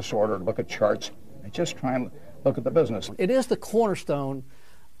anything of the sort, or look at charts. I just try and look at the business. It is the cornerstone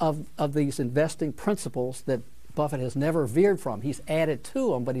of these investing principles that Buffett has never veered from. He's added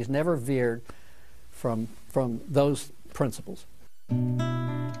to them, but he's never veered from those principles. In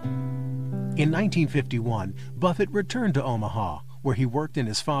 1951, Buffett returned to Omaha, where he worked in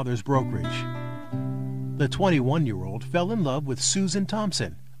his father's brokerage. The 21-year-old fell in love with Susan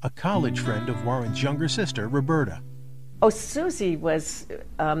Thompson, a college friend of Warren's younger sister, Roberta. Oh, Susie was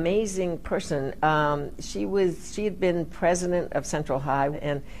an amazing person. She had been president of Central High,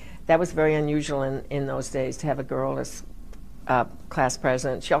 and that was very unusual in those days to have a girl as class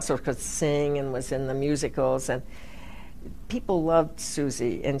president. She also could sing and was in the musicals, and people loved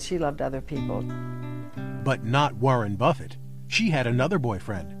Susie, and she loved other people. But not Warren Buffett. She had another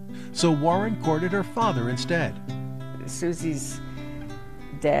boyfriend, so Warren courted her father instead. Susie's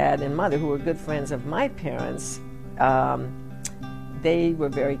dad and mother, who were good friends of my parents, they were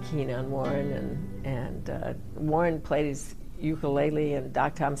very keen on Warren, and Warren played his ukulele and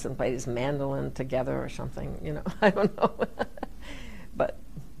Doc Thompson played his mandolin together or something, you know, I don't know. But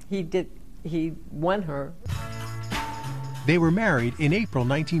he won her. They were married in April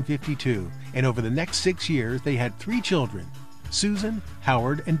 1952, and over the next 6 years they had 3 children, Susan,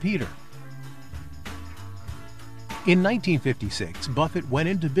 Howard, and Peter. In 1956, Buffett went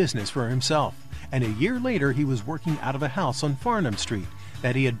into business for himself, and a year later he was working out of a house on Farnham Street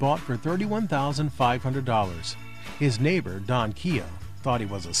that he had bought for $31,500. His neighbor, Don Keogh, thought he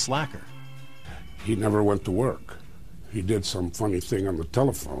was a slacker. He never went to work. He did some funny thing on the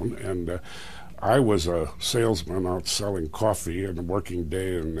telephone, and I was a salesman out selling coffee on a working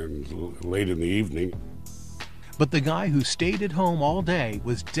day and late in the evening. But the guy who stayed at home all day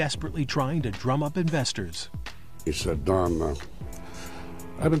was desperately trying to drum up investors. He said, Don,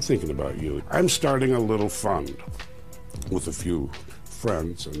 I've been thinking about you. I'm starting a little fund with a few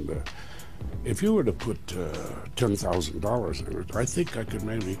friends, and if you were to put $10,000 in it, I think I could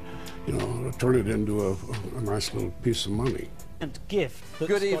maybe, turn it into a nice little piece of money. Gift.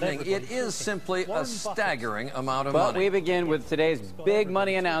 Good evening. It is simply a staggering amount of money. But we begin with today's big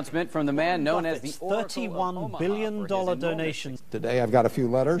money announcement from the man known as the $31 billion donation. Today I've got a few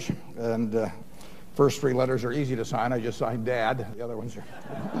letters, and first 3 letters are easy to sign. I just signed Dad. The other ones are...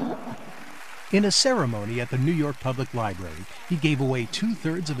 In a ceremony at the New York Public Library, he gave away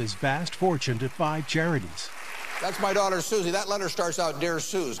 2/3 of his vast fortune to 5 charities. That's my daughter, Susie. That letter starts out, Dear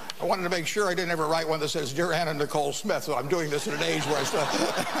Suze. I wanted to make sure I didn't ever write one that says, Dear Anna Nicole Smith, so I'm doing this at an age where I still...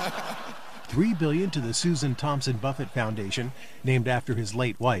 $3 billion to the Susan Thompson Buffett Foundation, named after his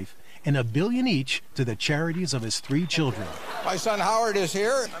late wife, and $1 billion each to the charities of his 3 children. My son Howard is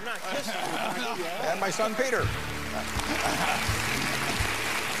here. I'm not kissing you. And my son Peter.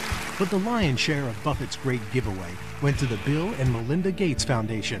 But the lion's share of Buffett's great giveaway went to the Bill and Melinda Gates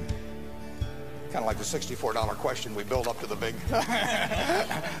Foundation. Kind of like the $64 question we build up to the big...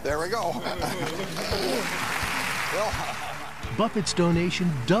 There we go. Well, Buffett's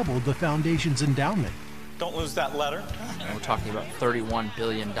donation doubled the foundation's endowment. Don't lose that letter. And we're talking about $31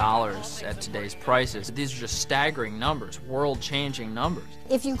 billion at today's prices. These are just staggering numbers, world-changing numbers.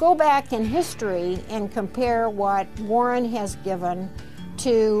 If you go back in history and compare what Warren has given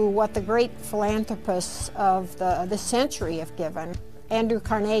to what the great philanthropists of this century have given, Andrew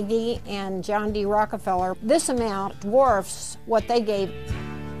Carnegie and John D. Rockefeller, this amount dwarfs what they gave.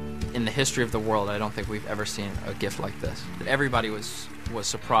 In the history of the world, I don't think we've ever seen a gift like this. Everybody was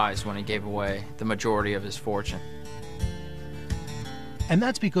surprised when he gave away the majority of his fortune. And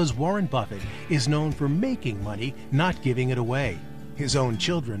that's because Warren Buffett is known for making money, not giving it away. His own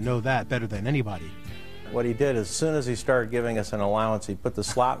children know that better than anybody. What he did, as soon as he started giving us an allowance, he put the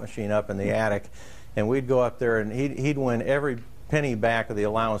slot machine up in the attic, and we'd go up there and he'd win every penny back of the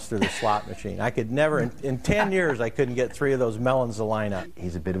allowance through the slot machine. I could never, in 10 years, I couldn't get 3 of those melons to line up.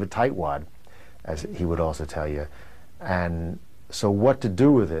 He's a bit of a tightwad, as he would also tell you. And so what to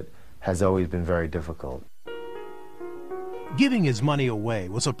do with it has always been very difficult. Giving his money away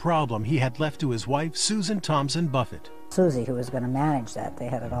was a problem he had left to his wife, Susan Thompson Buffett. Susie, who was going to manage that, they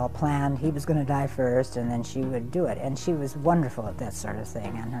had it all planned. He was going to die first, and then she would do it. And she was wonderful at that sort of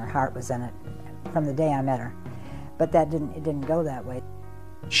thing, and her heart was in it from the day I met her. But it didn't go that way.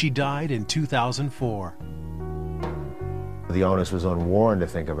 She died in 2004. The onus was on Warren to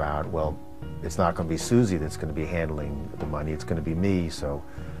think about, well, it's not going to be Susie that's going to be handling the money, it's going to be me, so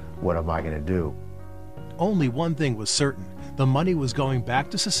what am I going to do? Only one thing was certain: the money was going back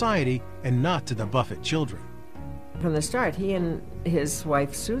to society and not to the Buffett children. From the start, he and his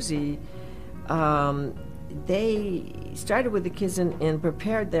wife Susie, they started with the kids and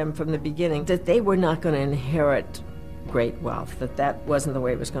prepared them from the beginning that they were not going to inherit great wealth, that wasn't the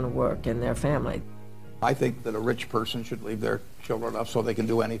way it was going to work in their family. I think that a rich person should leave their children enough so they can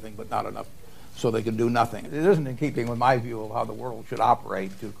do anything, but not enough so they can do nothing. It isn't in keeping with my view of how the world should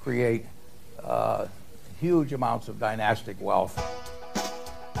operate to create huge amounts of dynastic wealth.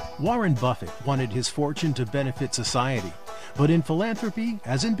 Warren Buffett wanted his fortune to benefit society, but in philanthropy,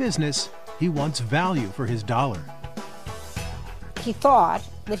 as in business, he wants value for his dollar. He thought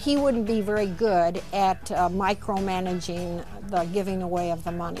that he wouldn't be very good at micromanaging the giving away of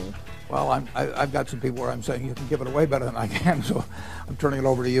the money. Well, I've got some people where I'm saying you can give it away better than I can, so I'm turning it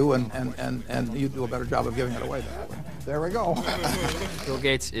over to you, and you do a better job of giving it away that way. There we go. Bill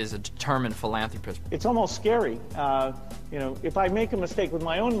Gates is a determined philanthropist. It's almost scary. You know, if I make a mistake with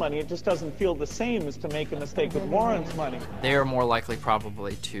my own money, it just doesn't feel the same as to make a mistake with Warren's money. They are more likely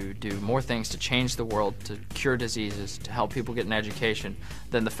probably to do more things to change the world, to cure diseases, to help people get an education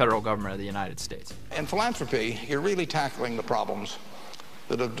than the federal government of the United States. In philanthropy, you're really tackling the problems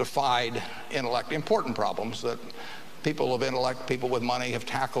that have defied intellect, important problems that people of intellect, people with money have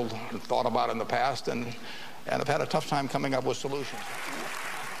tackled and thought about in the past and have had a tough time coming up with solutions.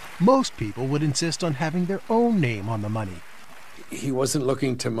 Most people would insist on having their own name on the money. He wasn't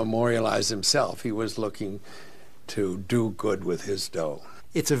looking to memorialize himself. He was looking to do good with his dough.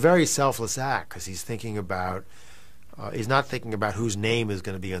 It's a very selfless act because he's thinking about, he's not thinking about whose name is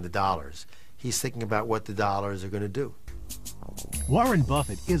going to be on the dollars. He's thinking about what the dollars are going to do. Warren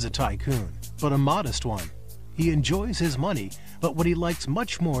Buffett is a tycoon, but a modest one. He enjoys his money, but what he likes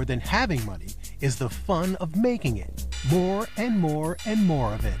much more than having money is the fun of making it. More and more and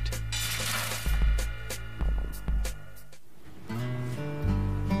more of it.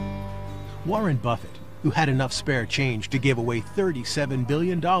 Warren Buffett, who had enough spare change to give away $37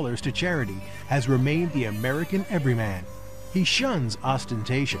 billion to charity, has remained the American everyman. He shuns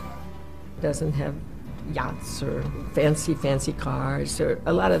ostentation. Doesn't have yachts or fancy cars or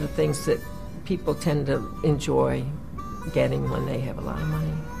a lot of the things that people tend to enjoy getting when they have a lot of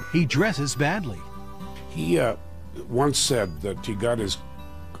money. He dresses badly. He once said that he got his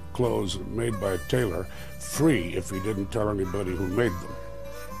clothes made by a tailor free if he didn't tell anybody who made them.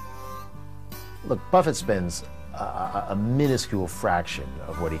 Look, Buffett spends a minuscule fraction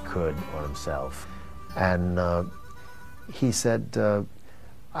of what he could on himself. And he said,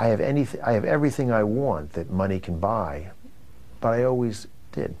 I have everything I want that money can buy, but I always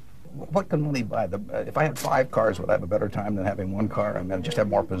did. What can money buy? If I had 5 cars, would I have a better time than having 1 car? I mean, I just have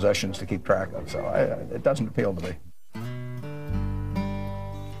more possessions to keep track of, so it doesn't appeal to me.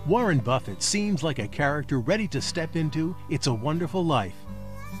 Warren Buffett seems like a character ready to step into It's a Wonderful Life.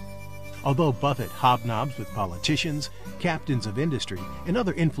 Although Buffett hobnobs with politicians, captains of industry, and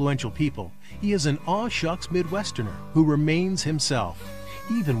other influential people, he is an aw-shucks Midwesterner who remains himself,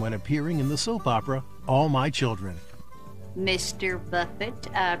 even when appearing in the soap opera All My Children. Mr. Buffett,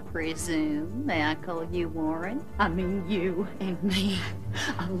 I presume. May I call you Warren? I mean, you and me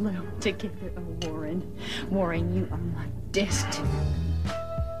alone together, oh, Warren. Warren, you are my destiny.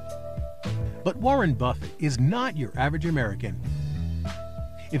 But Warren Buffett is not your average American.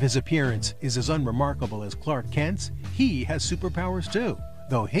 If his appearance is as unremarkable as Clark Kent's, he has superpowers too,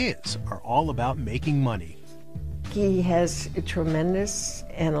 though his are all about making money. He has tremendous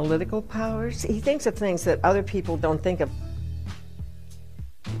analytical powers. He thinks of things that other people don't think of.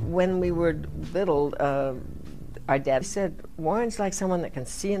 When we were little, our dad said, Warren's like someone that can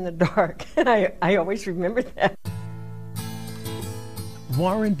see in the dark. And I always remember that.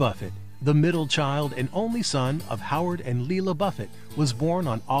 Warren Buffett, the middle child and only son of Howard and Leela Buffett, was born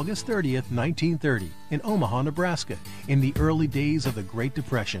on August 30th, 1930, in Omaha, Nebraska, in the early days of the Great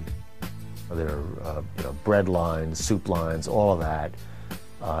Depression. There are bread lines, soup lines, all of that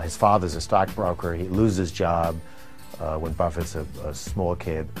His father's a stockbroker. He loses his job when Buffett's a small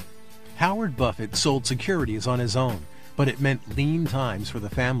kid. Howard Buffett sold securities on his own, but it meant lean times for the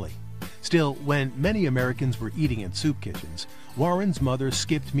family. Still, when many Americans were eating in soup kitchens, Warren's mother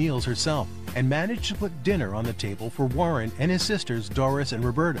skipped meals herself and managed to put dinner on the table for Warren and his sisters Doris and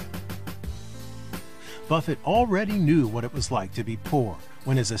Roberta. Buffett already knew what it was like to be poor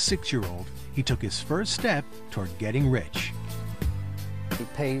when, as a 6-year-old, he took his first step toward getting rich. He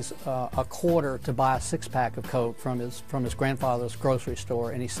pays a quarter to buy a 6-pack of Coke from his grandfather's grocery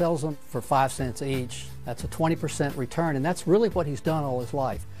store, and he sells them for 5 cents each. That's a 20% return, and that's really what he's done all his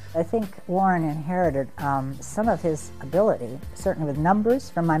life. I think Warren inherited some of his ability, certainly with numbers,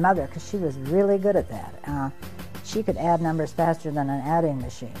 from my mother, because she was really good at that. She could add numbers faster than an adding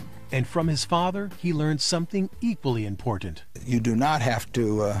machine. And from his father, he learned something equally important. You do not have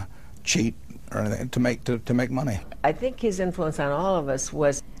to cheat or anything to make money. I think his influence on all of us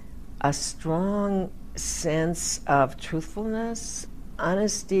was a strong sense of truthfulness,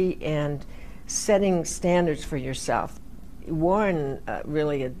 honesty, and setting standards for yourself. Warren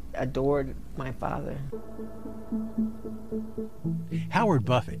really adored my father. Howard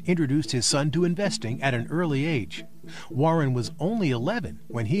Buffett introduced his son to investing at an early age. Warren was only 11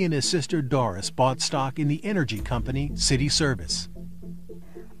 when he and his sister Doris bought stock in the energy company City Service.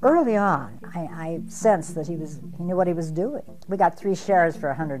 Early on, I sensed that he knew what he was doing. We got 3 shares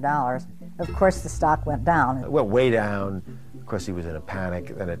for $100. Of course, the stock went down. It went way down. Of course, he was in a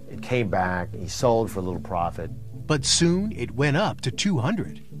panic. Then it came back. He sold for a little profit. But soon it went up to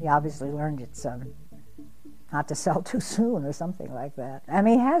 200. He obviously learned it's not to sell too soon or something like that. I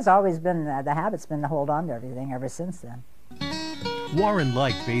mean, he has always been, the habit's been to hold on to everything ever since then. Warren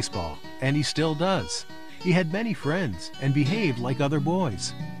liked baseball, and he still does. He had many friends and behaved like other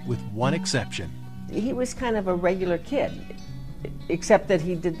boys, with one exception. He was kind of a regular kid, except that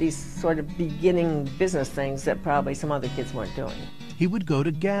he did these sort of beginning business things that probably some other kids weren't doing. He would go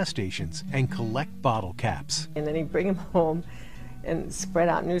to gas stations and collect bottle caps. And then he'd bring them home and spread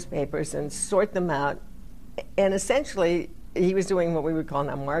out newspapers and sort them out. And essentially, he was doing what we would call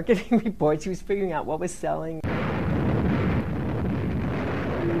now marketing reports. He was figuring out what was selling.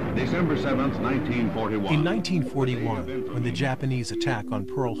 December 7th, 1941. In 1941, when the Japanese attack on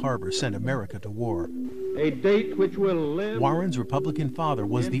Pearl Harbor sent America to war, A date which will live. Warren's Republican father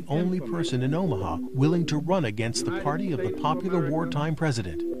was the only person in Omaha willing to run against the party of the popular wartime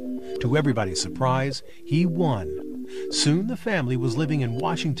president. To everybody's surprise, he won. Soon the family was living in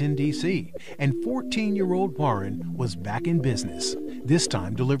Washington, D.C., and 14-year-old Warren was back in business, this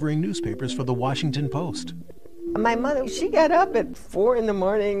time delivering newspapers for the Washington Post. My mother, she got up at 4 in the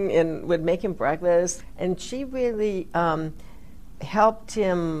morning and would make him breakfast, and she really helped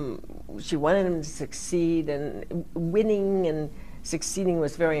him. She wanted him to succeed, and winning and succeeding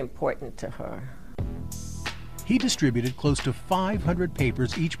was very important to her. He distributed close to 500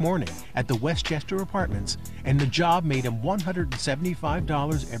 papers each morning at the Westchester Apartments, and the job made him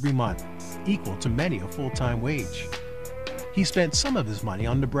 $175 every month, equal to many a full-time wage. He spent some of his money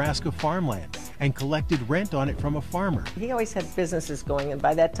on Nebraska farmland and collected rent on it from a farmer. He always had businesses going, and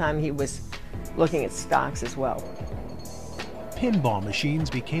by that time he was looking at stocks as well. Pinball machines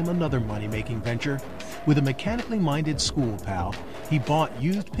became another money-making venture. With a mechanically minded school pal, he bought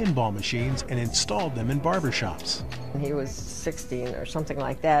used pinball machines and installed them in barbershops. He was 16 or something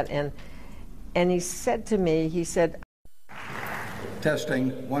like that, and he said to me, he said,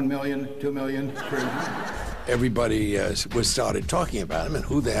 Testing, 1 million, 2 million, 3 million. Everybody was started talking about him, and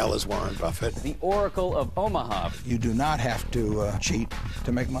who the hell is Warren Buffett? The Oracle of Omaha. You do not have to cheat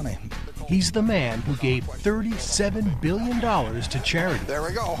to make money. He's the man who gave $37 billion to charity. There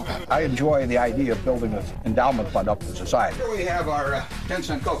we go. I enjoy the idea of building an endowment fund up for society. Here we have our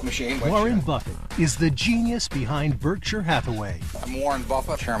 10-cent Coke machine. Warren Buffett is the genius behind Berkshire Hathaway. I'm Warren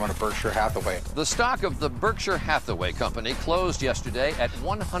Buffett, chairman of Berkshire Hathaway. The stock of the Berkshire Hathaway Company closed yesterday at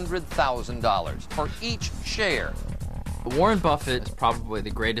 $100,000 for each share. Warren Buffett is probably the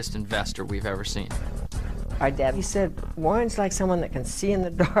greatest investor we've ever seen. Our dad, he said, Warren's like someone that can see in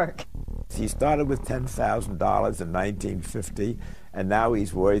the dark. He started with $10,000 in 1950, and now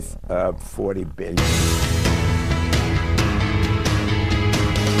he's worth $40 billion.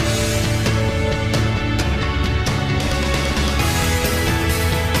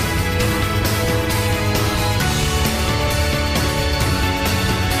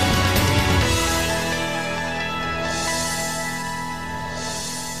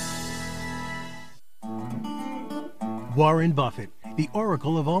 Warren Buffett, the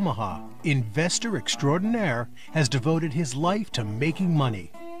Oracle of Omaha, investor extraordinaire, has devoted his life to making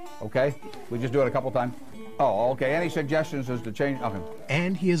money. Okay, we just do it a couple times. Oh, okay. Any suggestions as to change? Okay.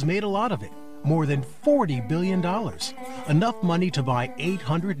 And he has made a lot of it. More than $40 billion. Enough money to buy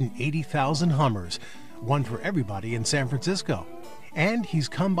 880,000 Hummers, one for everybody in San Francisco. And he's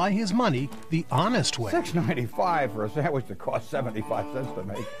come by his money the honest way. $6.95 for a sandwich that costs 75 cents to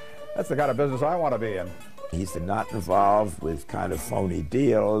make. That's the kind of business I want to be in. He's not involved with kind of phony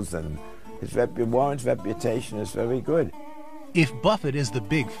deals, and Warren's reputation is very good. If Buffett is the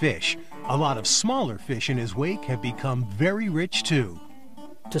big fish, a lot of smaller fish in his wake have become very rich too.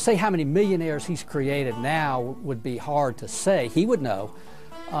 To say how many millionaires he's created now would be hard to say. He would know,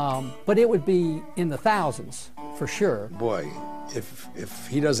 but it would be in the thousands for sure. Boy, if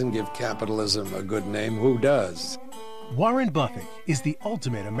he doesn't give capitalism a good name, who does? Warren Buffett is the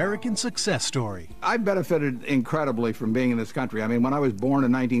ultimate American success story. I benefited incredibly from being in this country. I mean, when I was born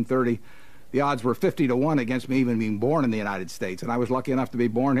in 1930, the odds were 50-1 against me even being born in the United States. And I was lucky enough to be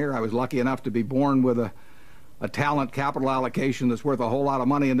born here. I was lucky enough to be born with a talent capital allocation that's worth a whole lot of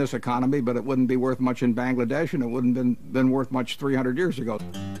money in this economy, but it wouldn't be worth much in Bangladesh, and it wouldn't been worth much 300 years ago.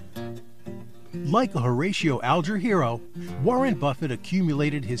 Like a Horatio Alger hero, Warren Buffett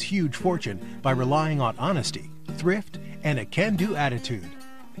accumulated his huge fortune by relying on honesty, thrift, and a can-do attitude.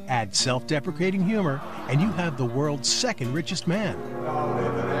 Add self-deprecating humor, and you have the world's second richest man.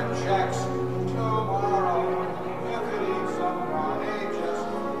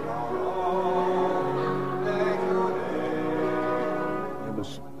 It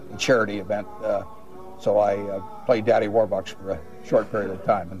was a charity event, so I played Daddy Warbucks for a short period of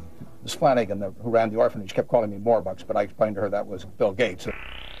time. And Miss Flanagan, who ran the orphanage, kept calling me Warbucks, but I explained to her that was Bill Gates.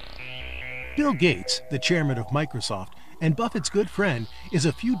 Bill Gates, the chairman of Microsoft, and Buffett's good friend, is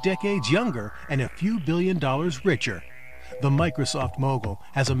a few decades younger and a few $1 billion richer. The Microsoft mogul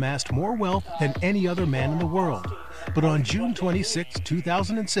has amassed more wealth than any other man in the world. But on June 26,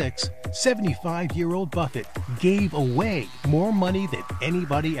 2006, 75-year-old Buffett gave away more money than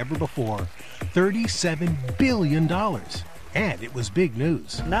anybody ever before, $37 billion. And it was big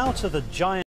news. Now to the giant